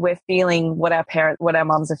that we're feeling what our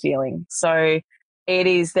mums are feeling. So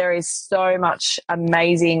there is so much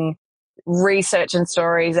amazing research and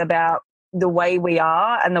stories about the way we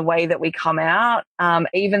are and the way that we come out,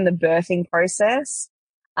 even the birthing process,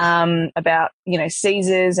 about,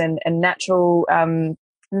 Caesars and natural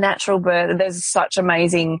birth. There's such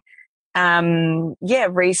amazing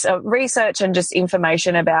research and just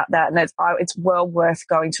information about that, and it's well worth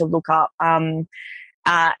going to look up.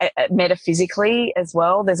 Metaphysically as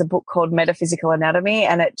well, there's a book called Metaphysical Anatomy,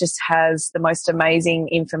 and it just has the most amazing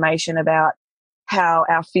information about how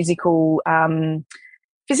our physical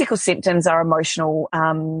symptoms are emotional,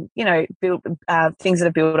 things that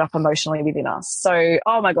are built up emotionally within us. So,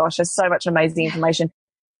 oh my gosh, there's so much amazing information.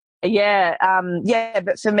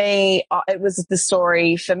 But for me, it was the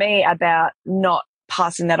story for me about not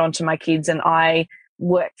passing that on to my kids. And I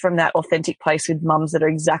work from that authentic place with mums that are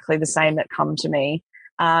exactly the same, that come to me.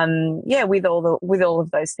 With all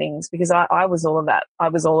of those things, because I was all of that. I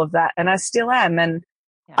was all of that, and I still am. And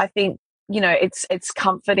I think, it's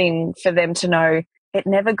comforting for them to know it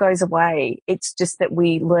never goes away. It's just that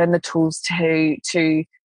we learn the tools to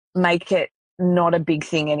make it not a big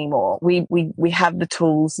thing anymore. We have the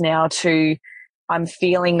tools now I'm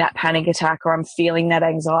feeling that panic attack, or I'm feeling that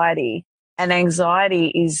anxiety. And anxiety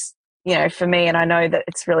is, for me, and I know that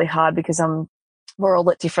it's really hard because we're all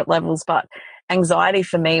at different levels, but anxiety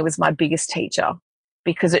for me was my biggest teacher,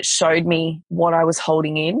 because it showed me what I was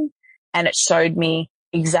holding in, and it showed me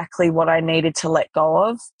exactly what I needed to let go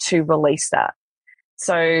of to release that.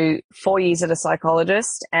 So 4 years at a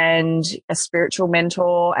psychologist and a spiritual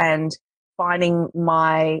mentor, and finding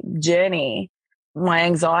my journey, my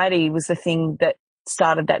anxiety was the thing that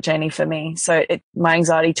started that journey for me. So my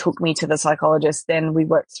anxiety took me to the psychologist, then we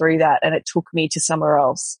worked through that, and it took me to somewhere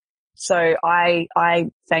else. So I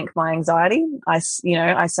thank my anxiety. I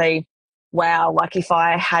say, wow, like if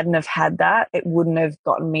I hadn't have had that, it wouldn't have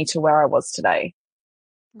gotten me to where I was today.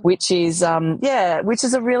 Which is, we're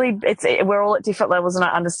all at different levels, and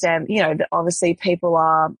I understand, that obviously people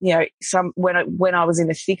are, when I was in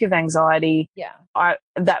the thick of anxiety,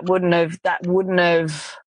 that wouldn't have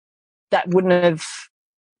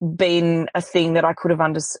been a thing that I could have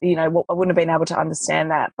I wouldn't have been able to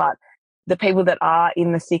understand that. But the people that are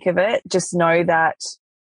in the thick of it just know that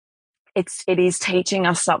it is teaching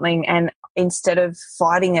us something, and instead of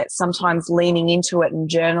fighting it, sometimes leaning into it and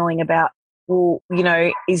journaling about, well,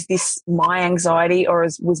 is this my anxiety, or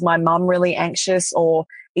was my mum really anxious, or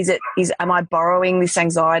am I borrowing this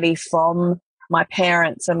anxiety from my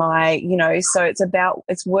parents? Am I, so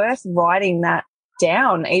it's worth writing that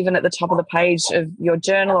down, even at the top of the page of your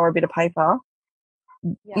journal or a bit of paper.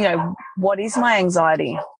 What is my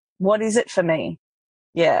anxiety? What is it for me?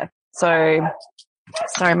 Yeah. So,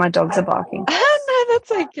 sorry, my dogs are barking. No,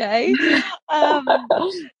 that's okay.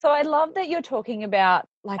 So I love that you're talking about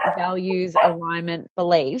like values, alignment,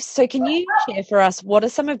 beliefs. So can you share for us what are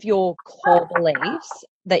some of your core beliefs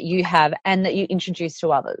that you have and that you introduce to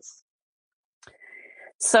others?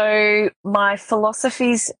 So my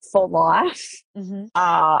philosophies for life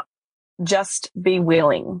are just be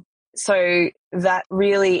willing. So that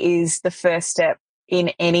really is the first step in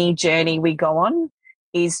any journey we go on,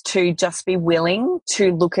 is to just be willing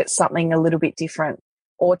to look at something a little bit different,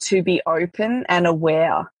 or to be open and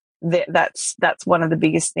aware. That's one of the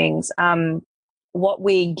biggest things. What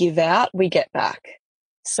we give out, we get back.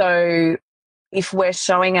 So if we're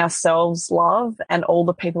showing ourselves love and all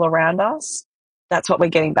the people around us, that's what we're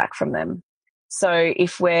getting back from them. So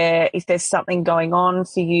if there's something going on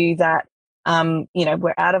for you that,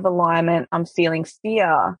 we're out of alignment, I'm feeling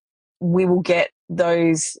fear, we will get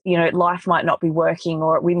those, life might not be working,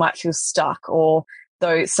 or we might feel stuck, or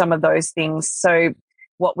some of those things. So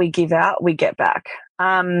what we give out, we get back.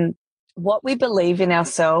 What we believe in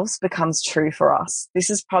ourselves becomes true for us. This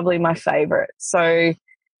is probably my favorite. So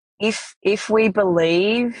if we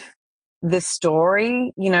believe the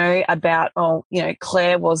story, about,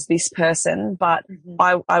 Claire was this person, but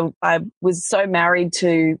I was so married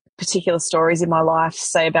to particular stories in my life,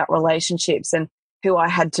 say about relationships and who I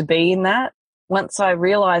had to be in that. Once I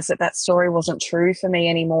realized that story wasn't true for me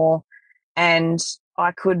anymore, and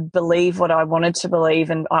I could believe what I wanted to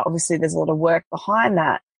believe, and obviously there's a lot of work behind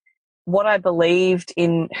that. What I believed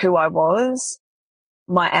in who I was,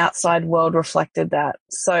 my outside world reflected that.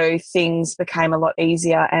 So things became a lot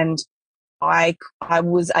easier, and I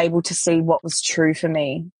was able to see what was true for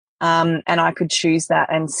me. And I could choose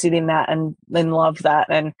that and sit in that and love that.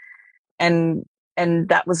 And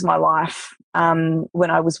that was my life, when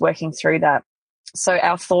I was working through that. So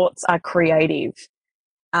our thoughts are creative.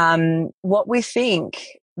 What we think,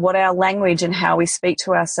 what our language and how we speak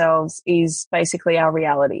to ourselves is basically our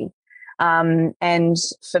reality. And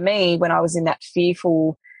for me, when I was in that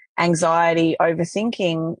fearful anxiety,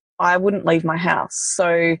 overthinking, I wouldn't leave my house.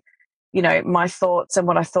 So, my thoughts and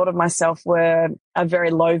what I thought of myself were a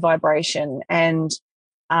very low vibration, and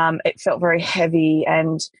it felt very heavy.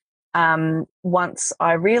 And once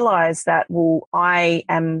I realized that, well, I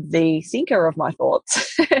am the thinker of my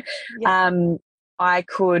thoughts, I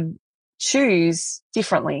could choose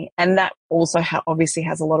differently. And that also obviously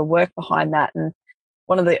has a lot of work behind that. And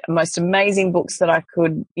one of the most amazing books that I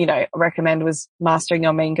could, recommend was Mastering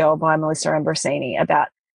Your Mean Girl by Melissa Ambrosini, about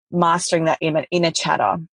mastering that inner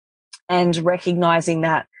chatter and recognizing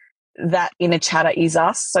that inner chatter is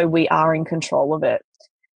us. So we are in control of it.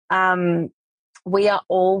 We are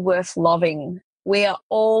all worth loving. We are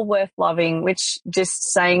all worth loving, which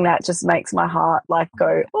just saying that just makes my heart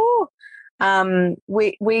go, oh,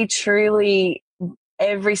 we truly,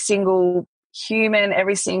 every single human,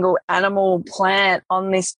 every single animal, plant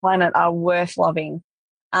on this planet are worth loving.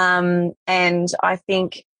 And I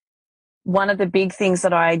think one of the big things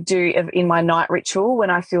that I do in my night ritual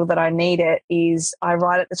when I feel that I need it is I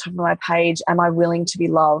write at the top of my page, am I willing to be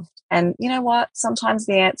loved? And you know what? Sometimes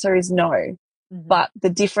the answer is no. But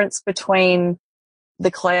the difference between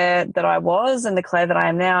the Claire that I was and the Claire that I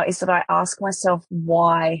am now is that I ask myself,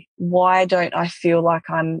 why? Why don't I feel like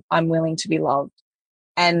I'm willing to be loved?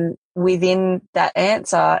 And within that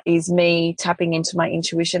answer is me tapping into my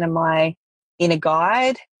intuition and my inner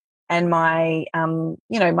guide and my,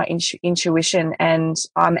 my intuition, and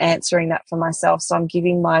I'm answering that for myself. So I'm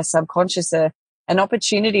giving my subconscious an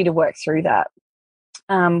opportunity to work through that,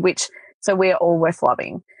 so we're all worth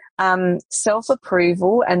loving.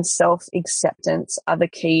 Self-approval and self-acceptance are the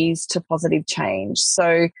keys to positive change.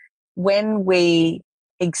 So when we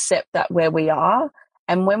accept that where we are,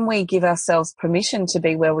 and when we give ourselves permission to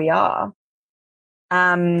be where we are,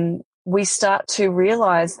 we start to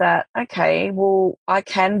realize that, okay, well, I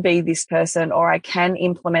can be this person, or I can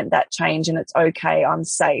implement that change, and it's okay. I'm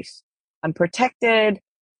safe. I'm protected.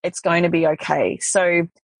 It's going to be okay. So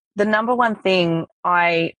the number one thing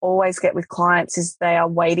I always get with clients is they are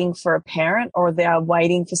waiting for a parent, or they are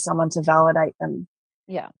waiting for someone to validate them.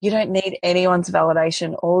 Yeah. You don't need anyone's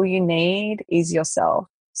validation. All you need is yourself.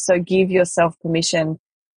 So give yourself permission,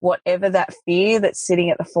 whatever that fear that's sitting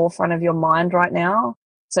at the forefront of your mind right now.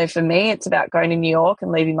 So for me, it's about going to New York and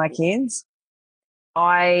leaving my kids.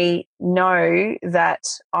 I know that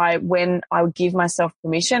when I give myself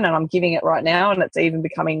permission, and I'm giving it right now, and it's even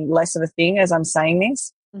becoming less of a thing as I'm saying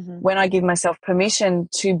this, when I give myself permission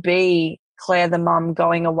to be Claire the mum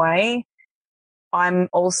going away, I'm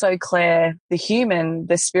also Claire the human,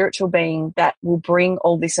 the spiritual being that will bring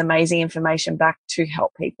all this amazing information back to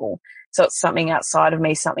help people. So it's something outside of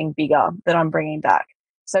me, something bigger that I'm bringing back.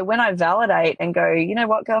 So when I validate and go, you know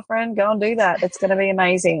what, girlfriend, go and do that. It's going to be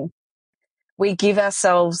amazing. we give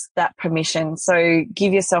ourselves that permission. So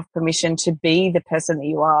give yourself permission to be the person that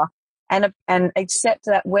you are, and accept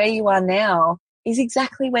that where you are now is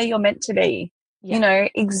exactly where you're meant to be. Yeah. You know,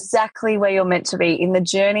 exactly where you're meant to be in the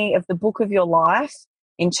journey of the book of your life.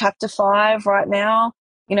 In chapter 5 right now,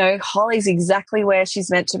 you know, Holly's exactly where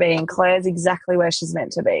she's meant to be, and Claire's exactly where she's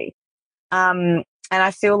meant to be. And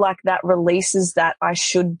I feel like that releases that I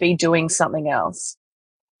should be doing something else.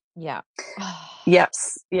 Yeah. Yep.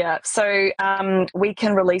 Yeah. So, we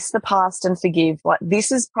can release the past and forgive. Like,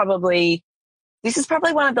 this is probably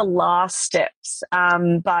one of the last steps.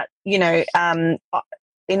 But you know,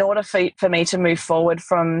 in order for me to move forward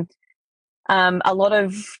from, a lot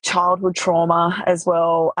of childhood trauma as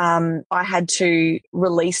well, I had to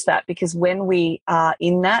release that, because when we are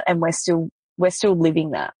in that and we're still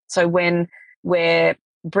living that. So when we're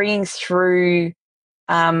bringing through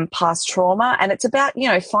past trauma, and it's about, you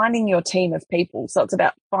know, finding your team of people. So it's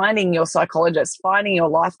about finding your psychologist, finding your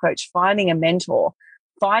life coach, finding a mentor,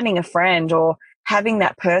 finding a friend, or having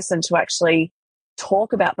that person to actually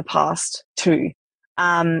talk about the past to.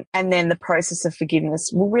 And then the process of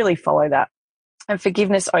forgiveness will really follow that. And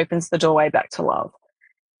forgiveness opens the doorway back to love.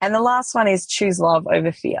 And the last one is choose love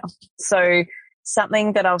over fear. So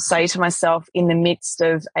something that I'll say to myself in the midst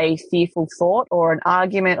of a fearful thought or an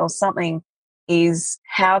argument or something is,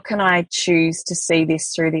 how can I choose to see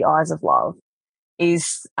this through the eyes of love,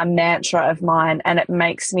 is a mantra of mine. And it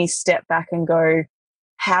makes me step back and go,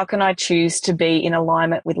 how can I choose to be in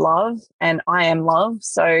alignment with love? And I am love.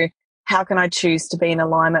 So how can I choose to be in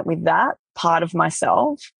alignment with that part of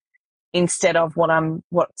myself instead of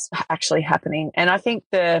what's actually happening? And I think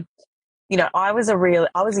you know, I was a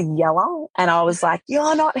yeller, and I was like,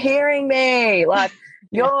 you're not hearing me. Like,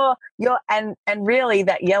 and really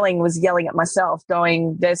that yelling was yelling at myself,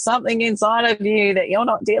 going, there's something inside of you that you're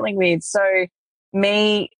not dealing with. So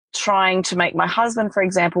me trying to make my husband, for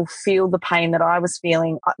example, feel the pain that I was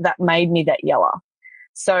feeling, that made me that yeller.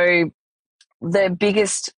 So the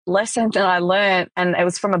biggest lesson that I learned, and it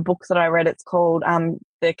was from a book that I read, it's called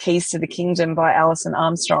The Keys to the Kingdom by Alison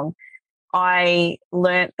Armstrong. I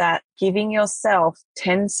learnt that giving yourself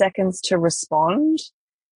 10 seconds to respond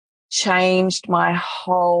changed my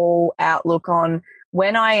whole outlook on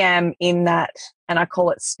when I am in that, and I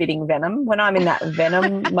call it spitting venom, when I'm in that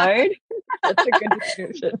venom mode. That's a good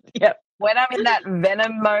description. Yep. When I'm in that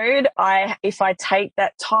venom mode, if I take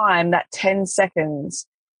that time, that 10 seconds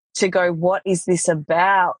to go, what is this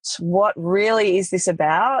about? What really is this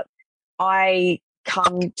about? I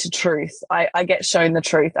come to truth. I get shown the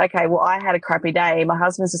truth. Okay, well, I had a crappy day. My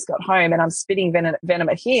husband's just got home and I'm spitting venom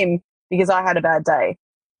at him because I had a bad day.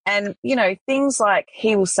 And, you know, things like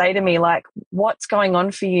he will say to me, like, what's going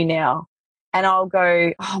on for you now? And I'll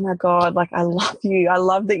go, oh my God, like, I love you. I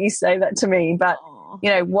love that you say that to me. But, you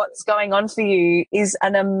know, what's going on for you is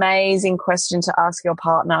an amazing question to ask your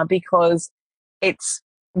partner, because it's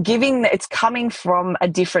coming from a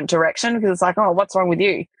different direction, because it's like, oh, what's wrong with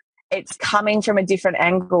you? It's coming from a different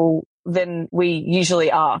angle than we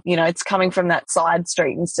usually are. You know, it's coming from that side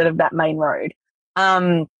street instead of that main road.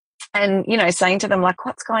 And, you know, saying to them, like,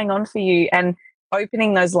 what's going on for you? And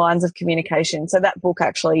opening those lines of communication. So that book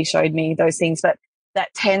actually showed me those things. But that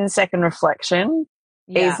 10-second reflection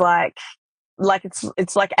is like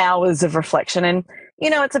it's like hours of reflection. And, you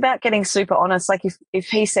know, it's about getting super honest. Like if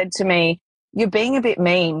he said to me, you're being a bit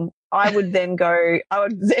mean, I would then go,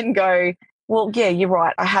 well, yeah, you're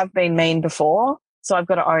right. I have been mean before, so I've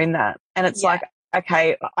got to own that. And it's like,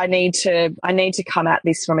 okay, I need to come at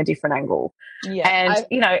this from a different angle. Yeah. And,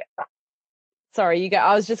 you know, sorry, you go.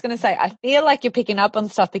 I was just going to say, I feel like you're picking up on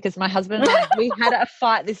stuff, because my husband and I, we had a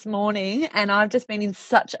fight this morning, and I've just been in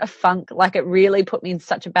such a funk. Like, it really put me in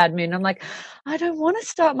such a bad mood. And I'm like, I don't want to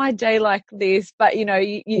start my day like this. But, you know,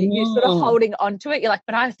 you're sort of holding on to it. You're like,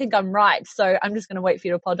 but I think I'm right. So I'm just going to wait for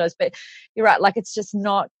you to apologize. But you're right. Like, it's just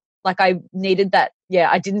not like I needed that.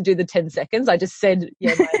 Yeah, I didn't do the 10 seconds. I just said,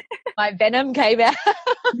 yeah, my venom came out.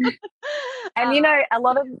 And, you know, a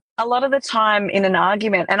lot of the time in an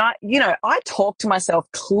argument, and I talk to myself,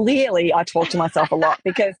 clearly I talk to myself a lot,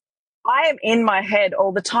 because I am in my head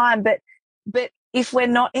all the time. But if we're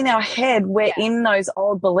not in our head, we're in those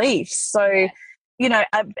old beliefs. So, you know,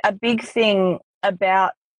 a big thing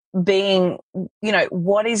about being, you know,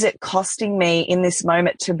 what is it costing me in this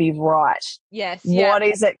moment to be right? Yes. What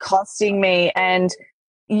is it costing me? And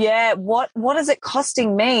what is it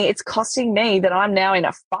costing me? It's costing me that I'm now in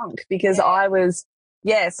a funk, because I was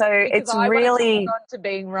Yeah, so Because it's I wanted to hold really on to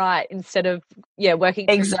being right instead of working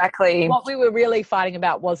through exactly. what we were really fighting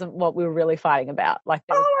about wasn't what we were really fighting about. Like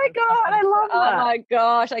there was Oh my God, I love oh that. my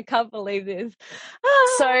gosh, I can't believe this.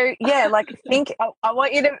 So yeah, like think. I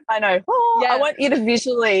want you to. I know. I want you to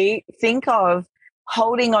visually think of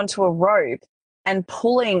holding onto a rope and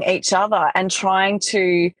pulling each other and trying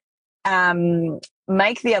to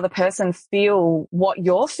make the other person feel what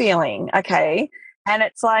you're feeling. Okay. And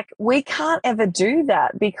it's like, we can't ever do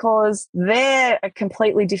that because they're a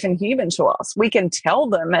completely different human to us. We can tell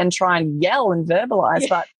them and try and yell and verbalize,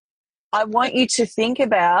 but I want you to think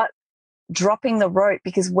about dropping the rope,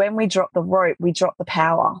 because when we drop the rope, we drop the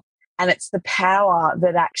power. And it's the power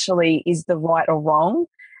that actually is the right or wrong.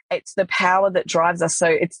 It's the power that drives us. So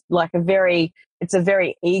it's like it's a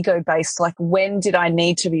very ego based, like, when did I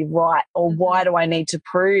need to be right, or why do I need to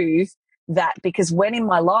prove that? Because when in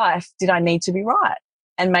my life did I need to be right?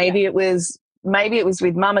 And maybe it was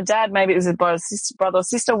with mum and dad, maybe it was with brother or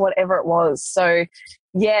sister, whatever it was. So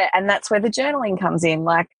yeah, and that's where the journaling comes in.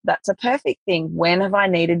 Like, that's a perfect thing. When have I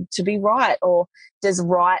needed to be right? Or does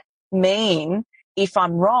right mean if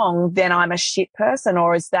I'm wrong, then I'm a shit person?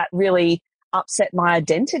 Or is that really upset my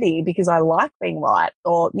identity because I like being right?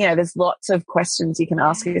 Or, there's lots of questions you can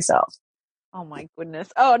ask yourself. Oh my goodness.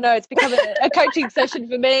 Oh no, it's becoming a coaching session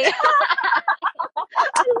for me.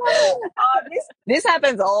 This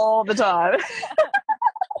happens all the time.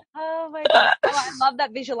 Oh my God. Oh, I love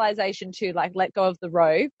that visualization too. Like, let go of the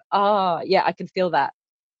rope. Oh yeah, I can feel that.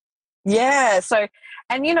 Yeah. So,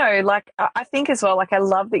 and like, I think as well, like, I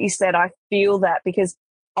love that you said, I feel that, because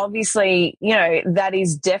obviously, that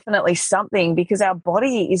is definitely something, because our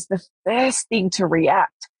body is the first thing to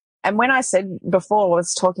react. And when I said before, I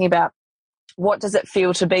was talking about what does it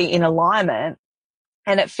feel to be in alignment,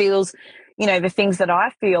 and it feels, the things that I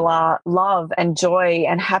feel are love and joy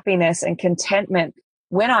and happiness and contentment.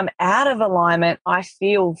 When I'm out of alignment, I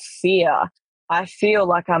feel fear. I feel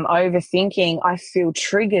like I'm overthinking. I feel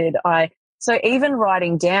triggered. So even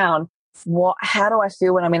writing down how do I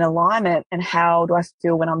feel when I'm in alignment and how do I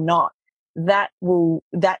feel when I'm not? That's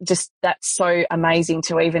so amazing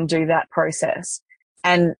to even do that process.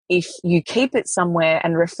 And if you keep it somewhere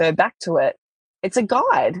and refer back to it, it's a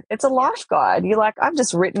guide. It's a life guide. You're like, I've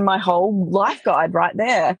just written my whole life guide right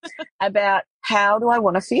there about how do I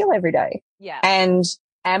want to feel every day? Yeah. And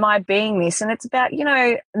am I being this? And it's about,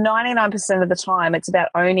 99% of the time, it's about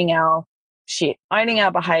owning our shit, owning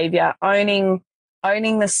our behavior, owning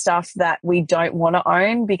the stuff that we don't want to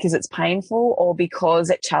own because it's painful or because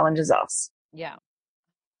it challenges us. Yeah.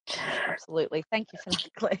 Absolutely. Thank you for that,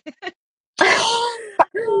 Claire.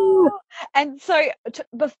 And so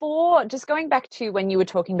before, just going back to when you were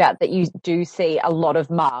talking about that you do see a lot of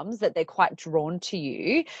mums, that they're quite drawn to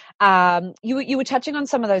you, you were touching on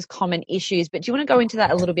some of those common issues, but do you want to go into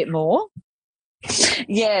that a little bit more?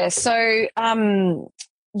 Yeah. So,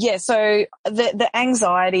 so the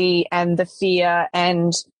anxiety and the fear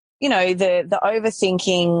and, the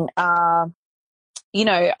overthinking, I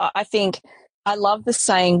think I love the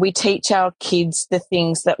saying, we teach our kids the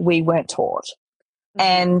things that we weren't taught.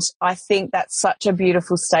 And I think that's such a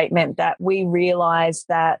beautiful statement, that we realize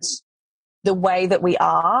that the way that we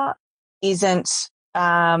are isn't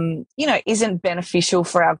beneficial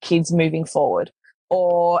for our kids moving forward.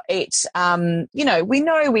 Or it's, we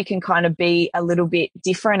know we can kind of be a little bit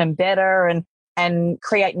different and better and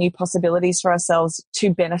create new possibilities for ourselves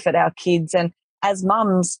to benefit our kids. And as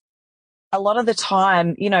mums, a lot of the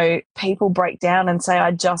time, people break down and say,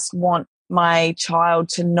 I just want my child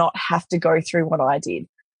to not have to go through what I did.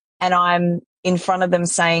 And I'm in front of them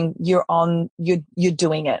saying, you're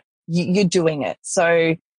doing it. You're doing it.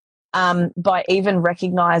 So, by even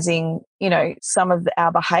recognizing, some of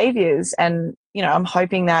our behaviors, and, I'm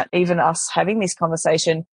hoping that even us having this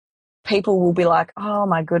conversation, people will be like, oh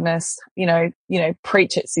my goodness,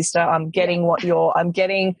 preach it, sister. I'm getting I'm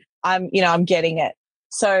getting it.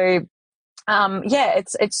 So,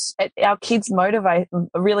 our kids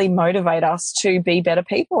really motivate us to be better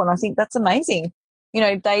people. And I think that's amazing.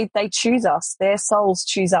 They choose us, their souls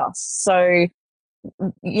choose us. So,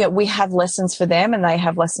 we have lessons for them and they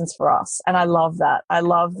have lessons for us. And I love that. I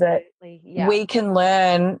love that we can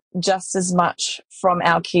learn just as much from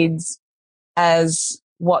our kids as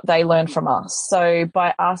what they learn from us. So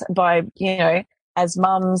as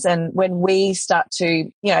mums, and when we start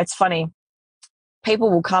to, it's funny,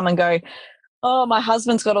 people will come and go, oh, my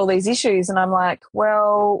husband's got all these issues. And I'm like,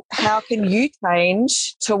 well, how can you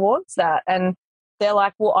change towards that? And they're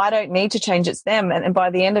like, well, I don't need to change. It's them. And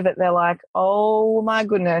by the end of it, they're like, oh my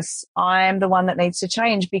goodness, I'm the one that needs to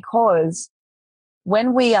change, because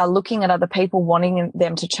when we are looking at other people wanting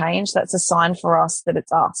them to change, that's a sign for us that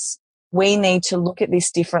it's us. We need to look at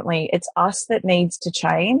this differently. It's us that needs to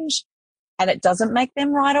change, and it doesn't make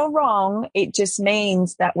them right or wrong. It just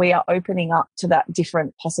means that we are opening up to that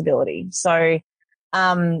different possibility. So,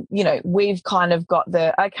 we've kind of got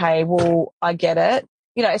okay, well, I get it.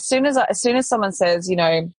 As soon as someone says,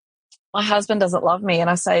 my husband doesn't love me, and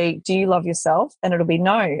I say, do you love yourself? And it'll be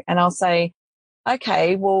no. And I'll say,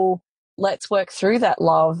 okay, well, let's work through that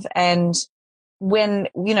love. And when,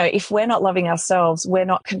 if we're not loving ourselves, we're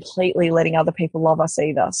not completely letting other people love us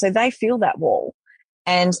either. So they feel that wall,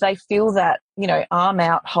 and they feel that, arm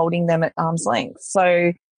out holding them at arm's length.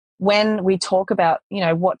 So when we talk about,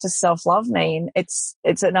 what does self-love mean? It's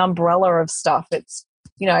an umbrella of stuff. It's,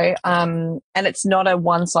 and it's not a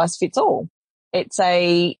one size fits all. It's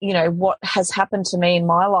what has happened to me in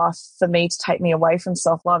my life for me to take me away from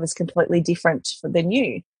self-love is completely different than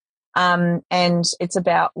you. And it's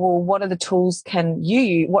about, well, what tools can you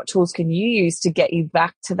use to get you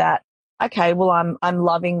back to that? Okay, well, I'm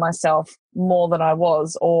loving myself more than I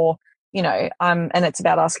was, or, and it's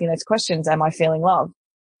about asking those questions. Am I feeling love?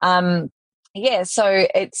 So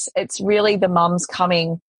it's really the mums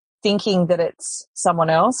thinking that it's someone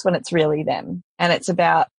else when it's really them. And it's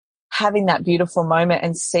about having that beautiful moment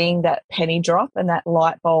and seeing that penny drop and that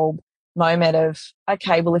light bulb moment of,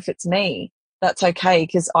 okay, well, if it's me, that's okay,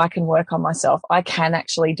 because I can work on myself. I can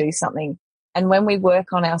actually do something. And when we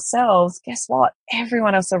work on ourselves, guess what?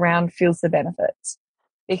 Everyone else around feels the benefits,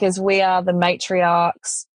 because we are the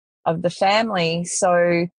matriarchs of the family.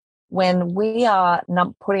 So when we are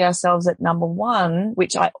putting ourselves at number one,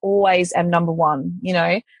 which I always am number one,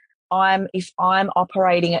 if I'm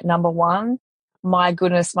operating at number one, my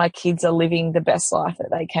goodness, my kids are living the best life that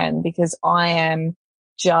they can, because I am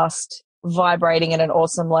just vibrating at an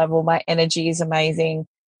awesome level. My energy is amazing.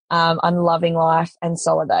 I'm loving life, and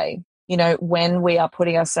so are they. When we are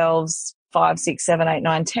putting ourselves 5, 6, 7, 8,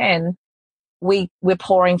 9, 10, we're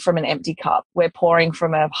pouring from an empty cup. We're pouring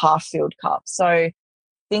from a half-filled cup. So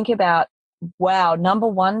think about, wow, number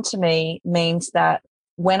one to me means that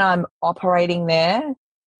when I'm operating there,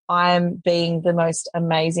 I'm being the most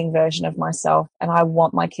amazing version of myself, and I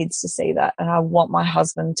want my kids to see that, and I want my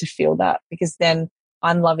husband to feel that, because then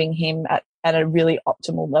I'm loving him at a really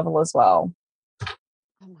optimal level as well.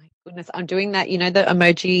 Oh my goodness, I'm doing that. The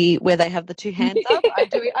emoji where they have the two hands up.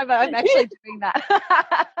 I'm actually doing that.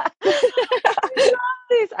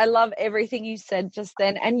 I love everything you said just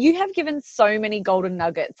then, and you have given so many golden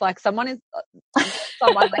nuggets. Like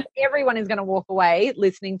everyone is going to walk away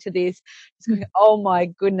listening to this, just going, oh my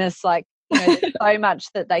goodness, like there's so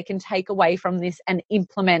much that they can take away from this and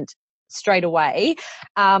implement straight away.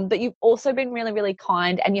 But you've also been really, really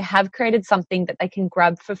kind, and you have created something that they can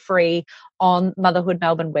grab for free on Motherhood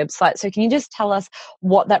Melbourne website. So can you just tell us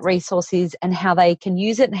what that resource is and how they can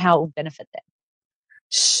use it and how it will benefit them?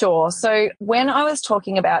 Sure. So when I was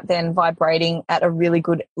talking about then vibrating at a really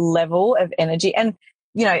good level of energy, and,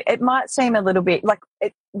 it might seem a little bit like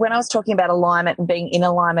when I was talking about alignment and being in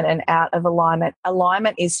alignment and out of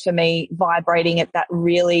alignment is for me vibrating at that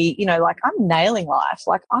really, like I'm nailing life.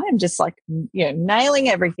 Like I am just like, nailing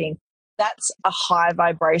everything. That's a high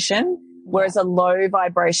vibration. Whereas a low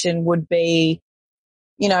vibration would be,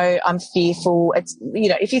 I'm fearful. It's,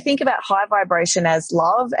 if you think about high vibration as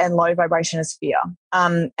love and low vibration as fear,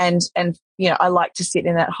 and, I like to sit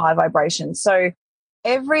in that high vibration. So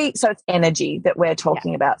it's energy that we're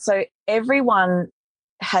talking about. So everyone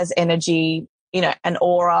has energy, an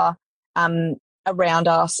aura, around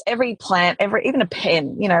us, every plant, even a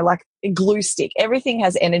pen, like a glue stick, everything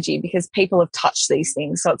has energy because people have touched these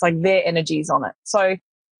things. So it's like their energy's on it. So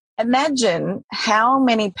imagine how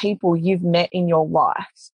many people you've met in your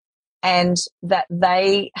life and that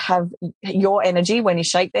they have your energy when you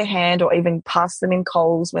shake their hand, or even pass them in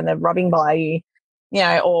Coles when they're rubbing by you,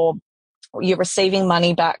 or you're receiving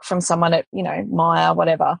money back from someone at, Myer,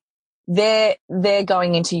 whatever. They're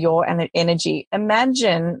going into your energy.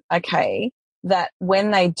 Imagine, okay, that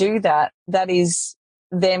when they do that, that is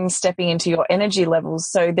them stepping into your energy levels.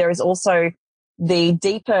 So there is also the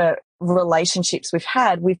deeper relationships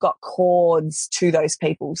we've got cords to those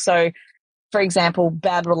people. So, for example,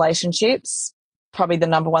 bad relationships, probably the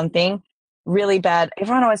number one thing. Really bad.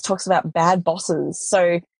 Everyone always talks about bad bosses.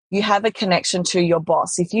 So you have a connection to your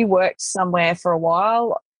boss. If you worked somewhere for a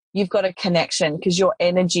while, you've got a connection because your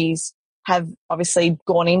energies have obviously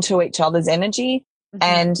gone into each other's energy,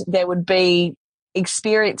 and there would be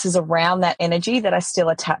experiences around that energy that are still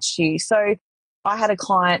attached to you. So I had a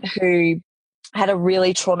client who had a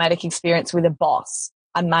really traumatic experience with a boss,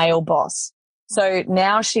 a male boss. So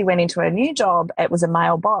now she went into her new job. It was a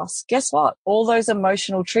male boss. Guess what? All those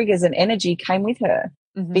emotional triggers and energy came with her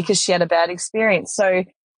because she had a bad experience. So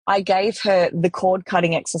I gave her the cord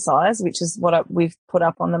cutting exercise, which is what we've put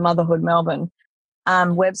up on the Motherhood Melbourne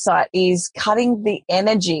website, is cutting the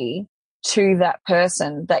energy to that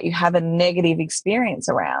person that you have a negative experience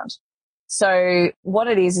around. So what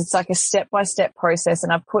it is, it's like a step-by-step process.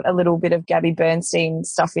 And I've put a little bit of Gabby Bernstein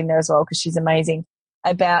stuff in there as well, because she's amazing,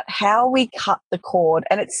 about how we cut the cord.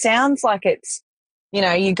 And it sounds like it's,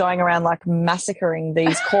 you're going around like massacring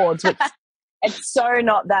these cords, which it's so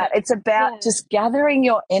not that. It's about just gathering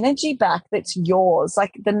your energy back that's yours.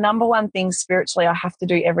 Like the number one thing spiritually I have to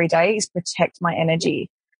do every day is protect my energy.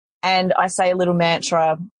 And I say a little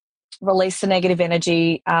mantra, release the negative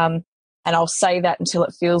energy, and I'll say that until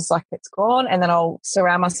it feels like it's gone, and then I'll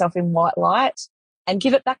surround myself in white light and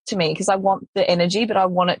give it back to me, because I want the energy, but I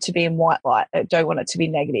want it to be in white light. I don't want it to be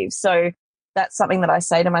negative. So that's something that I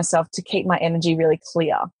say to myself to keep my energy really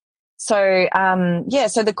clear. So,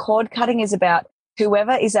 so the cord cutting is about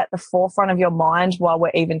whoever is at the forefront of your mind while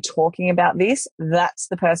we're even talking about this, that's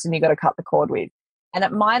the person you got to cut the cord with. And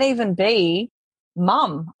it might even be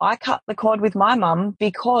mum. I cut the cord with my mum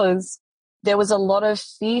because there was a lot of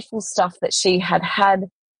fearful stuff that she had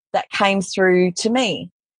that came through to me.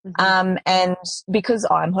 And because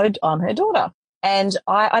I'm her daughter, and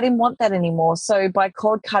I didn't want that anymore. So by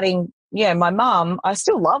cord cutting, my mum, I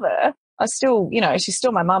still love her. I still, she's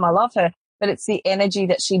still my mum. I love her, but it's the energy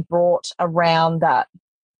that she brought around that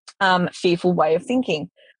fearful way of thinking.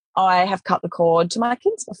 I have cut the cord to my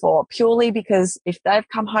kids before, purely because if they've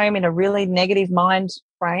come home in a really negative mind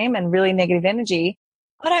frame and really negative energy,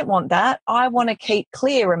 I don't want that. I want to keep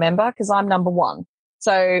clear, remember, because I'm number one.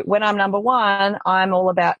 So when I'm number one, I'm all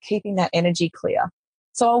about keeping that energy clear.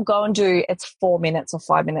 So I'll go and do, it's 4 minutes or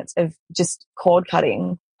 5 minutes of just cord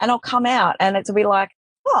cutting, and I'll come out and it'll be like,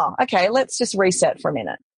 oh, okay, let's just reset for a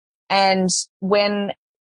minute. And when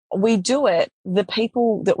we do it, the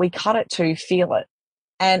people that we cut it to feel it.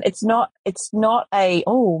 And it's not a,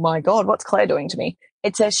 oh my God, what's Claire doing to me?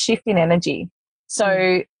 It's a shift in energy.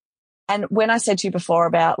 So, and when I said to you before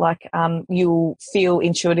about like, you'll feel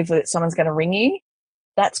intuitively that someone's going to ring you,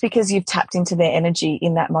 that's because you've tapped into their energy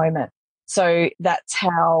in that moment. So that's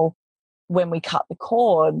how, when we cut the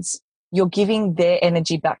cords, you're giving their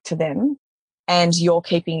energy back to them and you're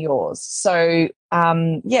keeping yours. So,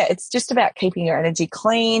 it's just about keeping your energy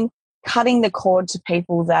clean, cutting the cord to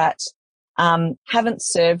people that haven't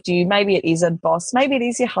served you. Maybe it is a boss, maybe it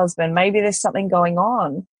is your husband, maybe there's something going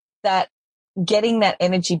on, that getting that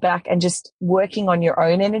energy back and just working on your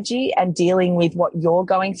own energy and dealing with what you're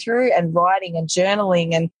going through and writing and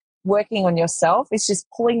journaling and working on yourself is just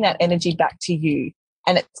pulling that energy back to you,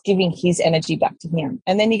 and it's giving his energy back to him.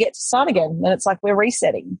 And then you get to start again. And it's like we're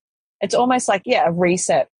resetting. It's almost like, a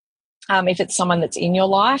reset. If it's someone that's in your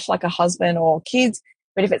life, like a husband or kids,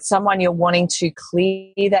 but if it's someone you're wanting to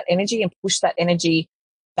clear that energy and push that energy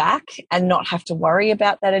back and not have to worry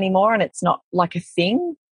about that anymore, and it's not like a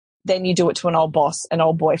thing, then you do it to an old boss, an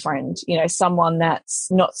old boyfriend, someone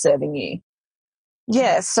that's not serving you.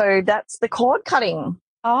 Yeah, so that's the cord cutting.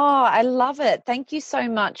 Oh, I love it. Thank you so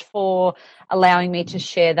much for allowing me to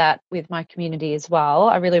share that with my community as well.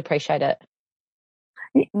 I really appreciate it.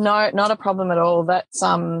 No, not a problem at all. That's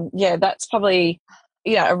that's probably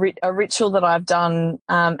a ritual that I've done,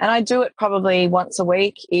 and I do it probably once a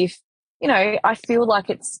week. If I feel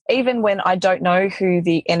like it's, even when I don't know who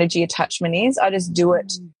the energy attachment is, I just do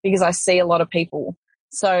it because I see a lot of people.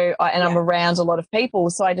 So I'm around a lot of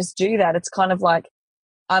people, so I just do that. It's kind of like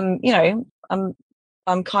I'm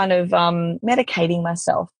kind of medicating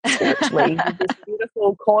myself spiritually with this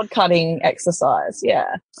beautiful cord cutting exercise.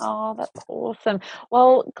 Yeah. Oh, that's awesome.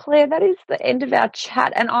 Well, Claire, that is the end of our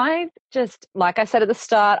chat. And I just, like I said at the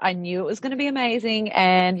start, I knew it was going to be amazing,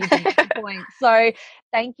 and you didn't disappoint. So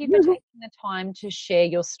thank you for taking the time to share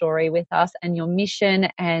your story with us and your mission.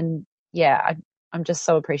 And I'm just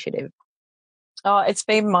so appreciative. Oh, it's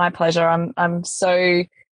been my pleasure. I'm so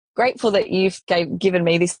grateful that you've given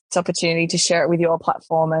me this opportunity to share it with your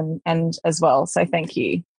platform and as well. So thank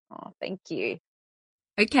you. Oh, thank you.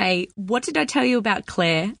 Okay, what did I tell you about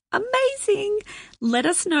Claire? Amazing! Let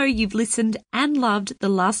us know you've listened and loved the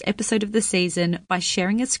last episode of the season by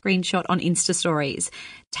sharing a screenshot on Insta Stories.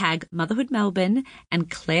 Tag Motherhood Melbourne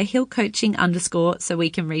and Claire Hill Coaching _ so we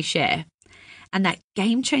can reshare. And that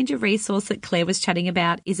game changer resource that Claire was chatting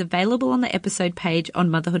about is available on the episode page on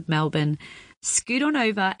Motherhood Melbourne. Scoot on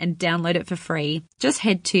over and download it for free. Just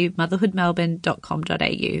head to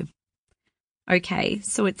motherhoodmelbourne.com.au. Okay,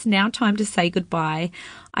 so it's now time to say goodbye.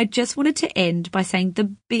 I just wanted to end by saying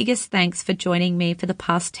the biggest thanks for joining me for the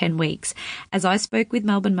past 10 weeks as I spoke with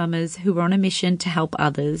Melbourne mamas who were on a mission to help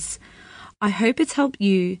others. I hope it's helped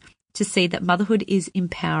you to see that motherhood is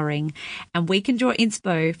empowering and we can draw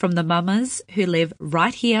inspo from the mamas who live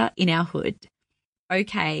right here in our hood.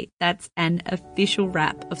 Okay, that's an official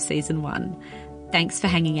wrap of season 1. Thanks for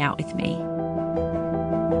hanging out with me.